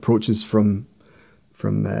different approaches from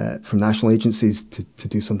national agencies to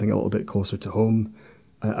do something a little bit closer to home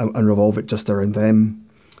and revolve it just around them.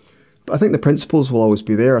 But I think the principles will always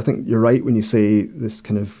be there. I think you're right when you say this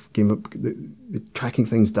kind of game of the tracking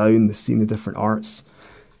things down, the seeing the different arts.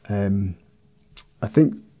 I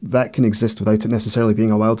think that can exist without it necessarily being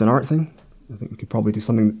a wild and art thing. I think we could probably do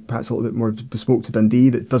something perhaps a little bit more bespoke to Dundee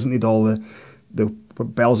that doesn't need all the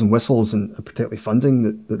bells and whistles and particularly funding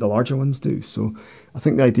that the larger ones do. So I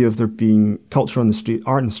think the idea of there being culture on the street,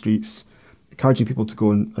 art in the streets, encouraging people to go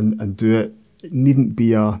and do it needn't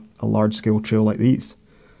be a large-scale trail like these.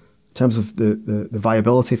 In terms of the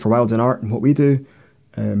viability for wild and art and what we do,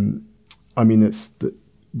 we'll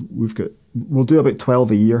do about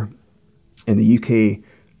 12 a year in the UK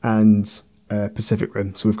and Pacific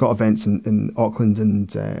Rim. So we've got events in Auckland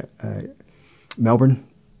and Melbourne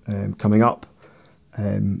coming up,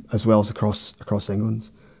 as well as across England.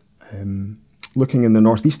 Looking in the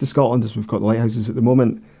northeast of Scotland, as we've got the lighthouses at the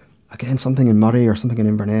moment, again, something in Murray or something in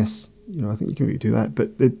Inverness, I think you can really do that.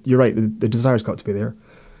 But you're right, the desire's got to be there.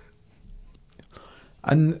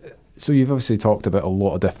 And so you've obviously talked about a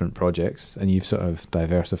lot of different projects, and you've sort of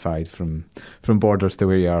diversified from Borders to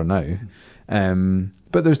where you are now.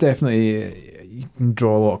 But there's definitely, you can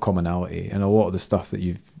draw a lot of commonality, and a lot of the stuff that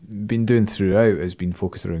you've been doing throughout has been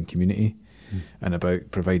focused around community and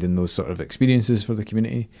about providing those sort of experiences for the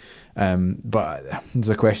community. But there's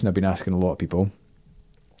a question I've been asking a lot of people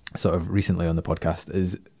sort of recently on the podcast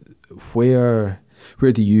is, where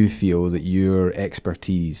do you feel that your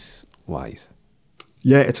expertise lies?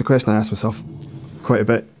 Yeah, it's a question I ask myself quite a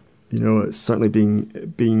bit. It's certainly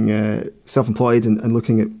being self-employed and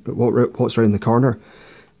looking at what's around the corner.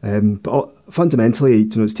 But fundamentally,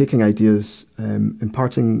 it's taking ideas,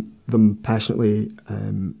 imparting them passionately,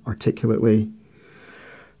 articulately,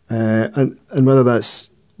 and whether that's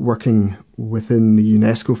working within the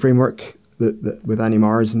UNESCO framework that with Annie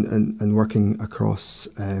Mars and working across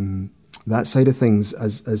that side of things,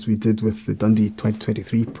 as we did with the Dundee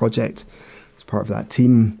 2023 project as part of that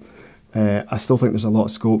team. I still think there's a lot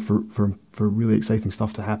of scope for really exciting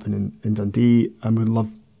stuff to happen in Dundee, and would love,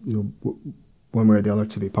 one way or the other,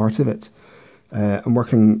 to be part of it. I'm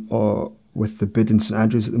working with the bid in St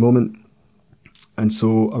Andrews at the moment, and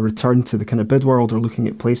so a return to the kind of bid world, or looking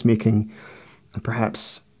at placemaking, and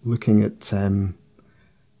perhaps looking at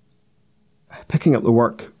picking up the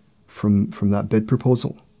work from that bid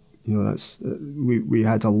proposal. That's we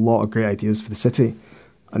had a lot of great ideas for the city,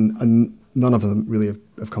 and none of them really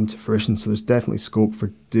have come to fruition. So there's definitely scope for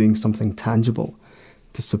doing something tangible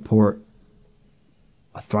to support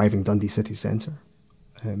a thriving Dundee city centre,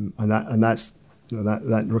 and that's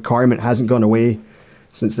that requirement hasn't gone away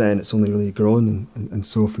since then. It's only really grown, and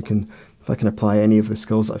so if I can apply any of the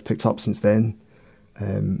skills that I've picked up since then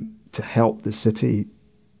to help the city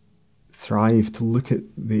thrive, to look at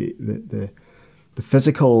the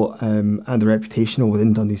physical and the reputational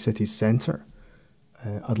within Dundee city's centre.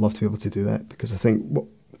 I'd love to be able to do that, because I think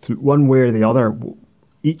through one way or the other,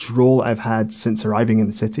 each role I've had since arriving in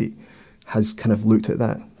the city has kind of looked at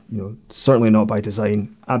that. Certainly not by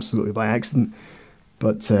design, absolutely by accident,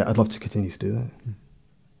 but I'd love to continue to do that.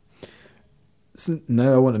 So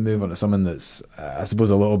now I want to move on to something that's, I suppose,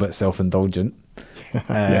 a little bit self-indulgent,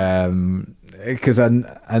 because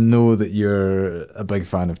I know that you're a big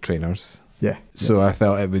fan of trainers. Yeah. So I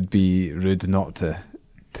felt it would be rude not to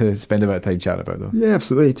spend a bit of time chatting about them. Yeah,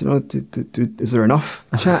 absolutely. Is there enough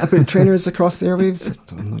chat about trainers across the airwaves?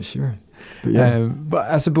 I'm not sure. But yeah. But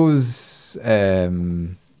I suppose, where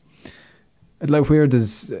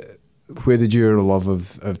did your love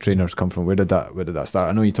of trainers come from? Where did that start?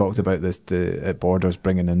 I know you talked about this at Borders,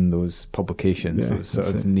 bringing in those publications, those sort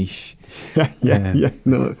of niche. Yeah.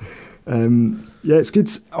 No, it's good.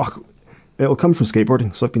 It'll come from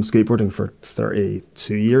skateboarding. So I've been skateboarding for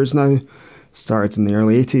 32 years now. Started in the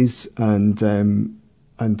early 80s,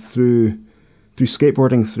 and through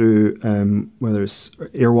skateboarding, through whether it's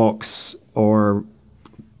Airwalks or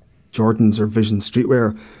Jordans or Vision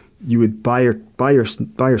streetwear, you would buy your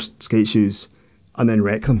skate shoes and then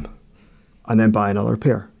wreck them, and then buy another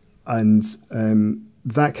pair. And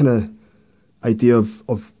that kind of idea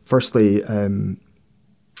of firstly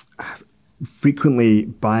frequently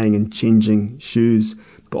buying and changing shoes,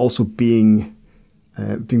 but also being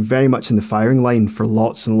very much in the firing line for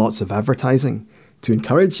lots and lots of advertising to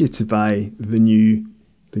encourage you to buy the new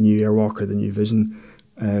Airwalk or the new Vision.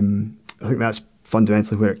 I think that's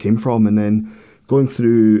fundamentally where it came from. And then going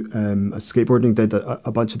through as skateboarding did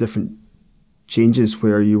a bunch of different changes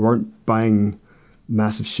where you weren't buying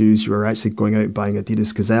massive shoes, you were actually going out and buying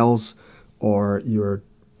Adidas Gazelles, or you were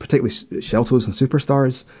particularly Sheltos and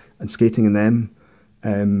Superstars and skating in them.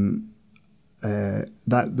 That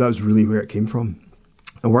was really where it came from.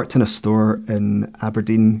 I worked in a store in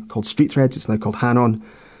Aberdeen called Street Threads. It's now called Hanon,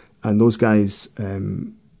 and those guys we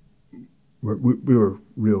were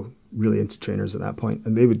really into trainers at that point,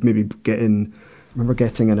 and they would maybe get in. I remember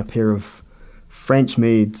getting in a pair of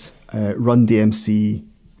French-made Run DMC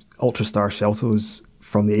Ultrastar Sheltos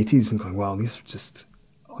from the 80s and going, wow, these are just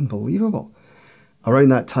unbelievable. Around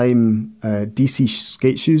that time, DC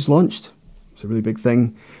skate shoes launched. It's a really big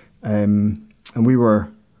thing, and we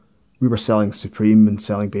were selling Supreme and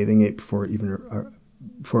selling Bathing Ape before it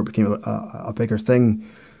became a bigger thing.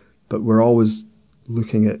 But we're always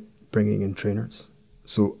looking at bringing in trainers.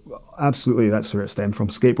 So absolutely, that's where it stemmed from,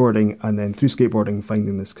 skateboarding, and then through skateboarding,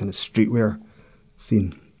 finding this kind of streetwear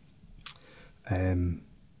scene.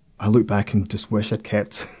 I look back and just wish I'd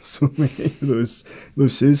kept so many of those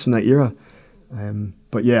shoes from that era.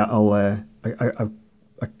 But yeah, I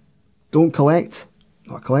don't collect,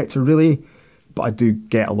 not a collector really, but I do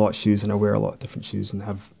get a lot of shoes and I wear a lot of different shoes and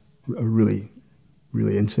are really,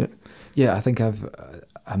 really into it. Yeah, I think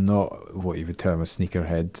I'm not what you would term a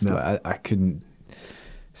sneakerhead. No. Like, I couldn't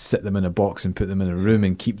sit them in a box and put them in a room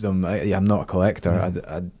and keep them. I'm not a collector.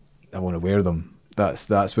 I want to wear them.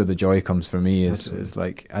 That's where the joy comes for me. Is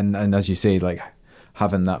like, and as you say, like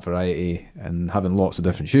having that variety and having lots of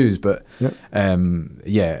different shoes, but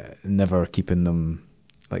never keeping them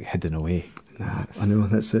like hidden away. Nah, I know,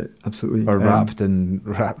 that's it, absolutely. Or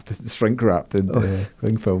shrink wrapped in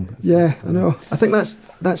cling film. I know. I think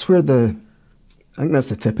that's where that's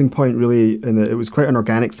the tipping point really, in that it was quite an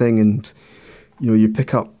organic thing, and you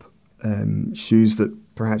pick up shoes that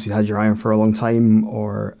perhaps you'd had your eye on for a long time,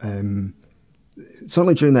 or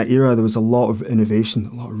certainly during that era there was a lot of innovation,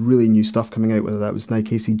 a lot of really new stuff coming out, whether that was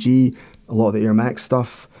Nike ACG, a lot of the Air Max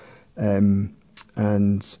stuff, and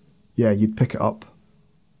you'd pick it up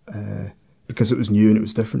because it was new and it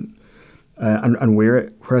was different, and wear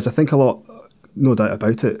it. Whereas I think a lot, no doubt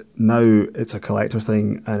about it, now it's a collector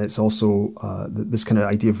thing, and it's also this kind of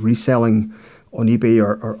idea of reselling on eBay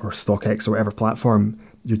or StockX or whatever platform.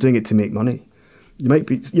 You're doing it to make money. You might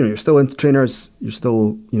be, you're still into trainers, you're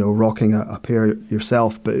still, rocking a pair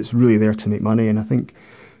yourself, but it's really there to make money. And I think,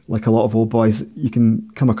 like a lot of old boys, you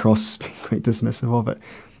can come across being quite dismissive of it,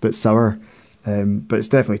 but sour. But it's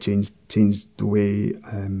definitely changed the way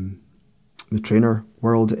the trainer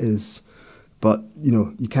world is. But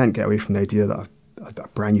you can't get away from the idea that a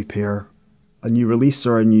brand new pair, a new release,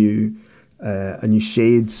 or a new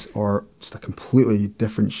shades, or just a completely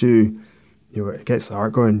different shoe, it gets the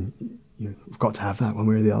heart going. We've got to have that one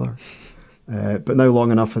way or the other. But now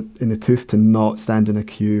long enough in the tooth to not stand in a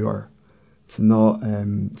queue, or to not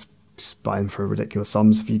buying for ridiculous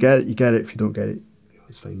sums. If you get it, you get it. If you don't get it,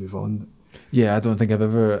 it's fine, move on. Yeah, I don't think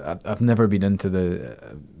I've never been into the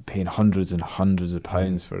paying hundreds and hundreds of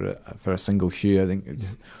pounds for a single shoe. I think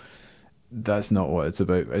that's not what it's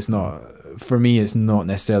about. It's not, for me, it's not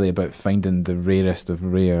necessarily about finding the rarest of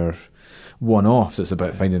rare one-offs. It's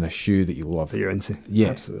about finding a shoe that you love, that you're into. Yeah,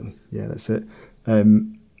 absolutely. Yeah, that's it.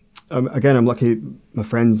 Again, I'm lucky. My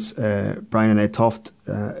friends Brian and Ed Toft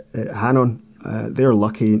at Hanon, they're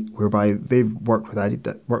lucky whereby they've worked with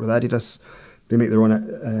Adidas. They make their own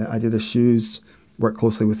Adidas shoes, work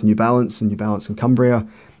closely with New Balance and Cumbria.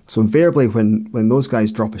 So invariably when those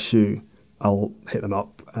guys drop a shoe, I'll hit them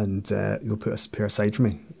up and they'll put a pair aside for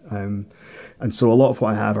me. And so a lot of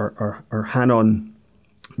what I have are Hanon,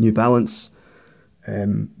 New Balance,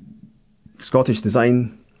 Scottish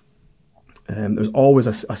design. There's always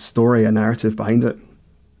a story, a narrative behind it.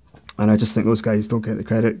 And I just think those guys don't get the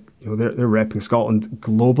credit. They're repping Scotland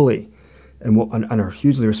globally, and are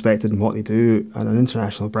hugely respected in what they do, and an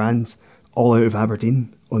international brand, all out of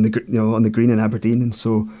Aberdeen, on the green in Aberdeen, and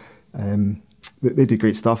so they do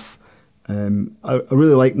great stuff. I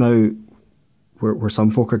really like now where some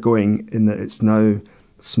folk are going, in that it's now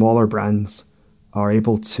smaller brands are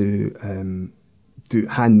able to do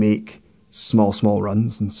hand make small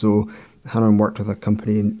runs, and so Hanon worked with a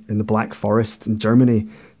company in the Black Forest in Germany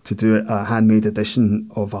to do a handmade edition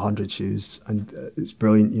of 100 shoes, and it's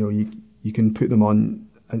brilliant. You can put them on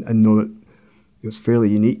and know that it's fairly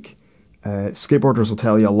unique. Skateboarders will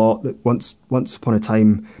tell you a lot that once upon a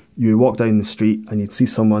time you would walk down the street and you'd see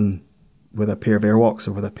someone with a pair of Airwalks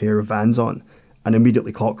or with a pair of Vans on, and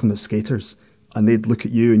immediately clock them as skaters, and they'd look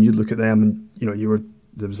at you and you'd look at them, and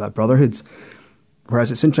there was that brotherhood.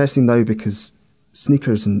 Whereas it's interesting now because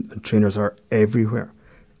sneakers and trainers are everywhere.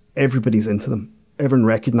 Everybody's into them. Everyone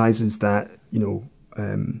recognises that,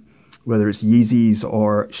 whether it's Yeezys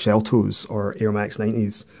or Shell Toes or Air Max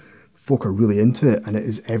 90s, folk are really into it, and it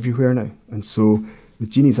is everywhere now. And so the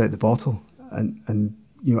genie's out the bottle. And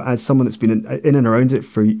as someone that's been in and around it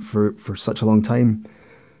for such a long time,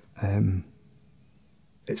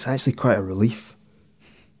 it's actually quite a relief.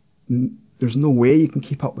 There's no way you can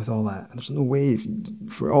keep up with all that. And there's no way,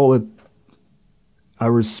 for all the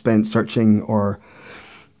hours spent searching or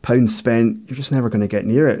pounds spent, you're just never going to get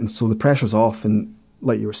near it. And so the pressure's off, and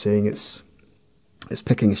like you were saying, it's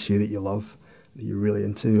picking a shoe that you love, that you're really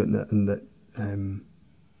into, and that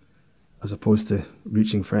as opposed to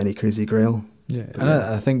reaching for any crazy grail. Yeah, and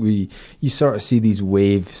I think you sort of see these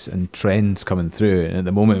waves and trends coming through, and at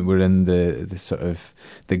the moment we're in the sort of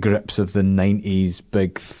the grips of the 90s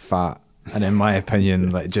big fat, and in my opinion,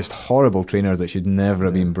 like just horrible trainers that should never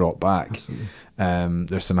have been brought back. Absolutely.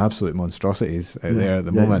 There's some absolute monstrosities out there at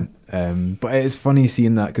the moment. But it's funny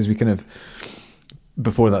seeing that, because we kind of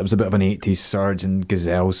before that, it was a bit of an 80s surge, and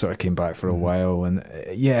Gazelle sort of came back for a while. And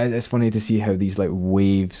yeah, it's funny to see how these like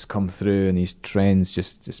waves come through and these trends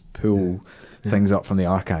just pull things up from the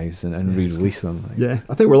archives and re-release them. Like. Yeah,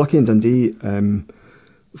 I think we're lucky in Dundee.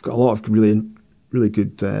 We've got a lot of really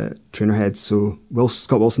good trainer heads. So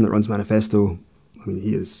Scott Wilson that runs Manifesto, I mean,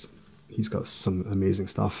 he's got some amazing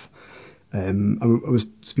stuff. I was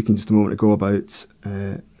speaking just a moment ago about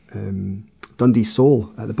Dundee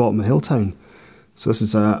Soul at the bottom of Hilltown. So this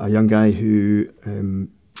is a young guy who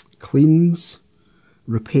cleans,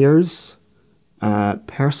 repairs,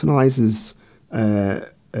 personalises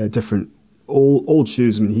different old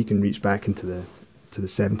shoes. I mean, he can reach back into the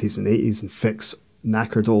 70s and 80s and fix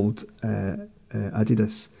knackered old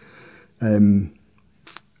Adidas.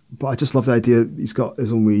 But I just love the idea. He's got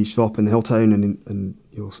his own wee shop in the Hilltown, and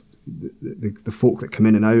you know, the folk that come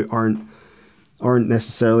in and out aren't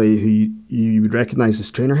necessarily who you would recognise as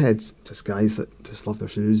trainer heads, just guys that just love their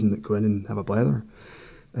shoes and that go in and have a blather.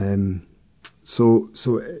 So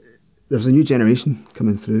there's a new generation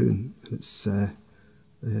coming through, and it's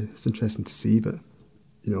interesting to see. But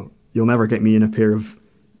you know, you'll never get me in a pair of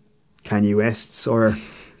Kanye Wests or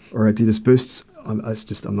Adidas Boosts. I'm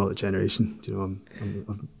not the generation. You know,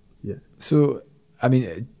 I'm yeah. So I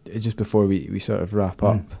mean, just before we sort of wrap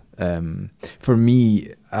up. For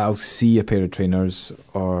me, I'll see a pair of trainers,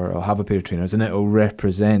 or I'll have a pair of trainers, and it'll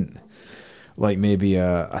represent like maybe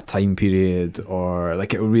a time period, or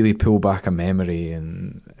like it'll really pull back a memory.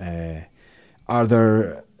 And are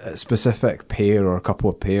there a specific pair or a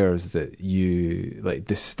couple of pairs that you like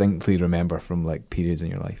distinctly remember from like periods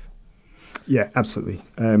in your life? Yeah, absolutely.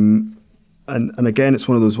 And again, it's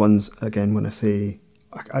one of those ones. Again, when I say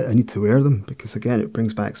I need to wear them, because again, it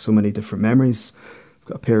brings back so many different memories. I've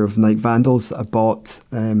got a pair of Nike Vandals that I bought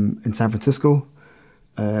in San Francisco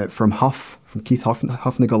from Keith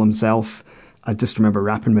Huffnagel himself. I just remember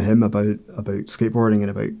rapping with him about skateboarding and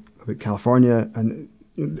about California, and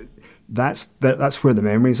that's where the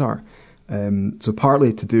memories are. So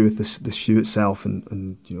partly to do with the shoe itself,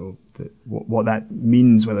 and you know what that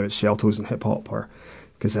means, whether it's shell toes and hip hop or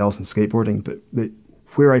Gazelles and skateboarding, but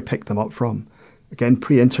where I picked them up from. Again,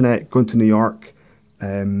 pre-internet, going to New York.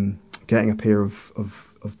 Getting a pair of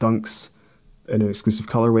Dunks in an exclusive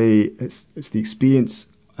colorway, it's the experience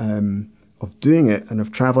of doing it, and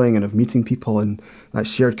of traveling, and of meeting people, and that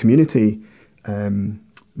shared community.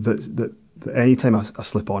 That any time I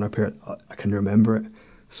slip on a pair, I can remember it.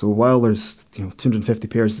 So while there's 250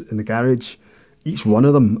 pairs in the garage, each one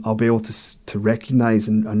of them I'll be able to recognise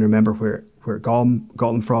and remember where it got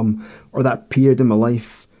them from, or that period in my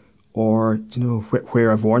life, or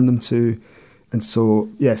where I've worn them to. And so,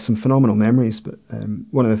 yeah, some phenomenal memories. But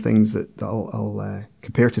one of the things that I'll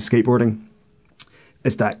compare to skateboarding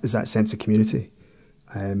is that sense of community.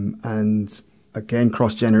 And again,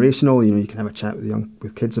 cross-generational. You can have a chat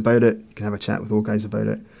with kids about it. You can have a chat with old guys about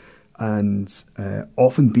it, and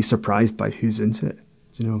often be surprised by who's into it.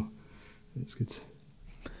 It's good.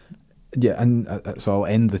 Yeah, and so I'll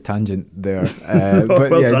end the tangent there.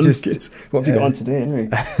 But well done, kids. What have you got on today, anyway?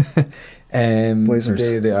 Blazers.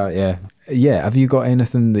 Today they are, yeah. Yeah, have you got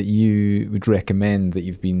anything that you would recommend that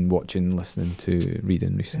you've been watching, listening to,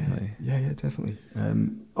 reading recently? Yeah, definitely.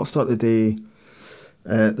 I'll start the day.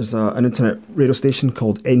 There's an internet radio station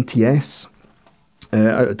called NTS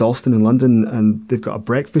out of Dalston in London, and they've got a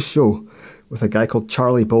breakfast show with a guy called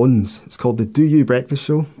Charlie Bones. It's called the Do You Breakfast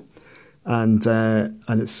Show, and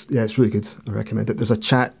it's really good. I recommend it. There's a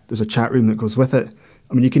chat room that goes with it.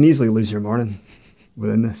 I mean, you can easily lose your morning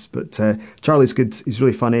within this, but Charlie's good. He's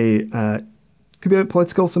really funny. Could be a bit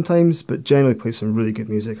political sometimes, but generally plays some really good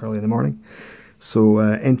music early in the morning. So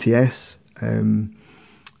NTS. In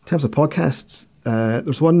terms of podcasts,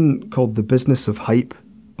 there's one called The Business of Hype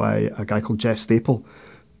by a guy called Jeff Staple.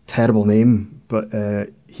 Terrible name, but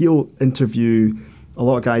he'll interview a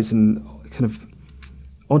lot of guys in kind of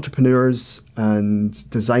entrepreneurs and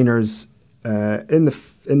designers in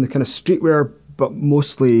the kind of streetwear, but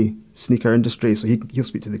mostly sneaker industry. So he'll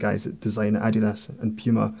speak to the guys that design Adidas and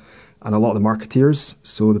Puma and a lot of the marketeers.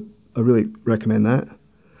 So I really recommend that.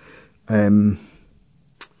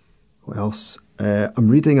 What else? I'm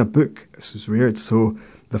reading a book. This is weird. So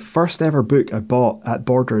the first ever book I bought at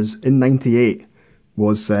Borders in '98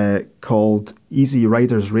 was called Easy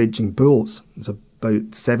Riders Raging Bulls. It's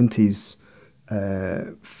about 70s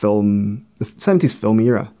film, the 70s film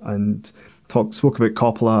era, and spoke about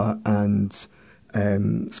Coppola and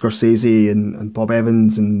Scorsese and Bob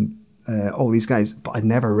Evans and all these guys, but I'd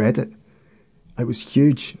never read it. It was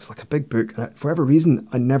huge. It was like a big book. And for whatever reason,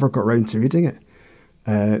 I never got around to reading it.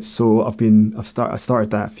 So I started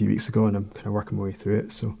that a few weeks ago, and I'm kind of working my way through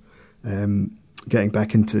it. So getting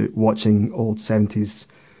back into watching old 70s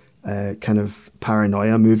kind of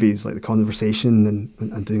paranoia movies like The Conversation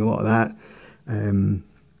and doing a lot of that.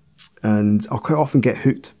 And I'll quite often get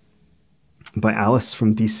hooked by Alice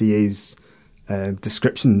from DCA's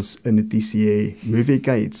descriptions in the DCA movie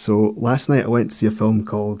guide. So last night I went to see a film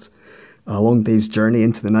called A Long Day's Journey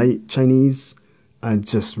into the Night, Chinese, and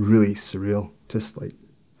just really surreal, just like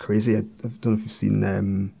crazy. I don't know if you've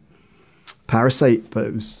seen Parasite, but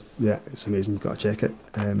it's amazing. You've got to check it.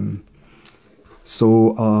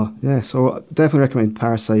 So I definitely recommend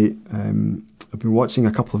Parasite. I've been watching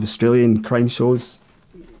a couple of Australian crime shows.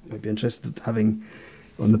 You might be interested in having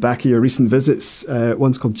on the back of your recent visits.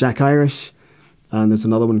 One's called Jack Irish, and there's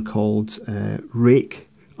another one called Rake,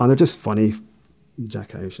 and they're just funny.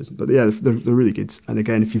 Jack Irish isn't, but yeah, they're really good. And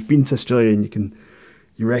again, if you've been to Australia and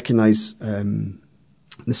you recognise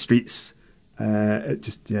the streets, it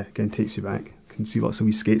just again takes you back. You can see lots of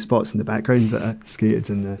wee skate spots in the background that I skated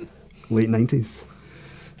in the late 90s.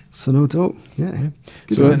 So no doubt, yeah.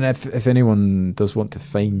 So and if anyone does want to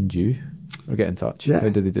find you or get in touch, how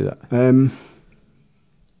do they do that?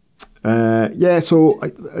 So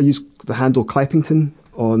I use the handle Clappington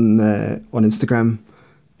on Instagram,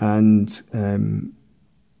 and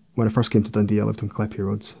when I first came to Dundee, I lived on Clappy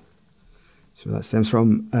Roads, so where that stems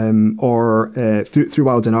from. Or through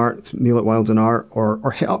Wild in Art, Neil at Wild in Art,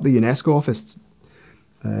 or hit up the UNESCO office.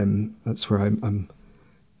 That's where I'm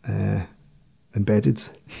embedded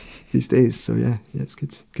these days. So yeah, it's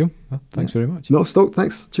good. Cool. Well, thanks very much. No, stoked.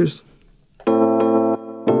 Thanks. Cheers.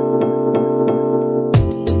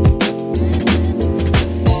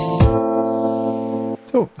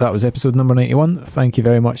 So that was episode number 91. Thank you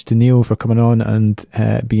very much to Neil for coming on and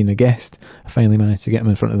being a guest. I finally managed to get him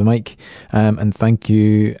in front of the mic. And thank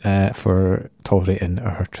you for tolerating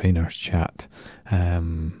our trainer's chat.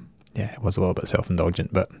 It was a little bit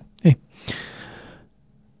self-indulgent, but hey.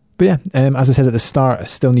 But yeah, as I said at the start, I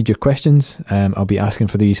still need your questions. I'll be asking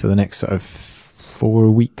for these for the next sort of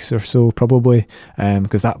 4 weeks or so, probably,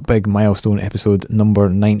 because that big milestone episode number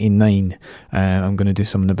 99, I'm going to do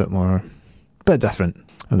something a bit different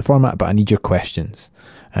in the format, but I need your questions.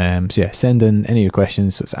 Send in any of your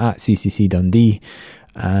questions. So it's at CCC Dundee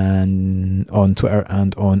and on Twitter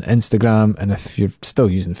and on Instagram. And if you're still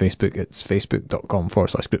using Facebook, it's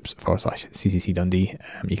facebook.com/groups/CCC Dundee.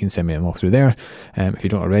 You can send me them all through there. If you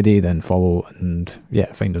don't already, then follow and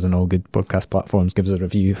find us on all good podcast platforms. Give us a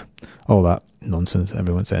review. All that nonsense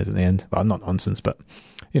everyone says at the end. Well, not nonsense, but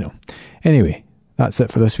Anyway, that's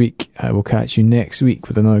it for this week. I will catch you next week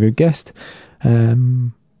with another good guest.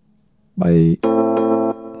 Bye.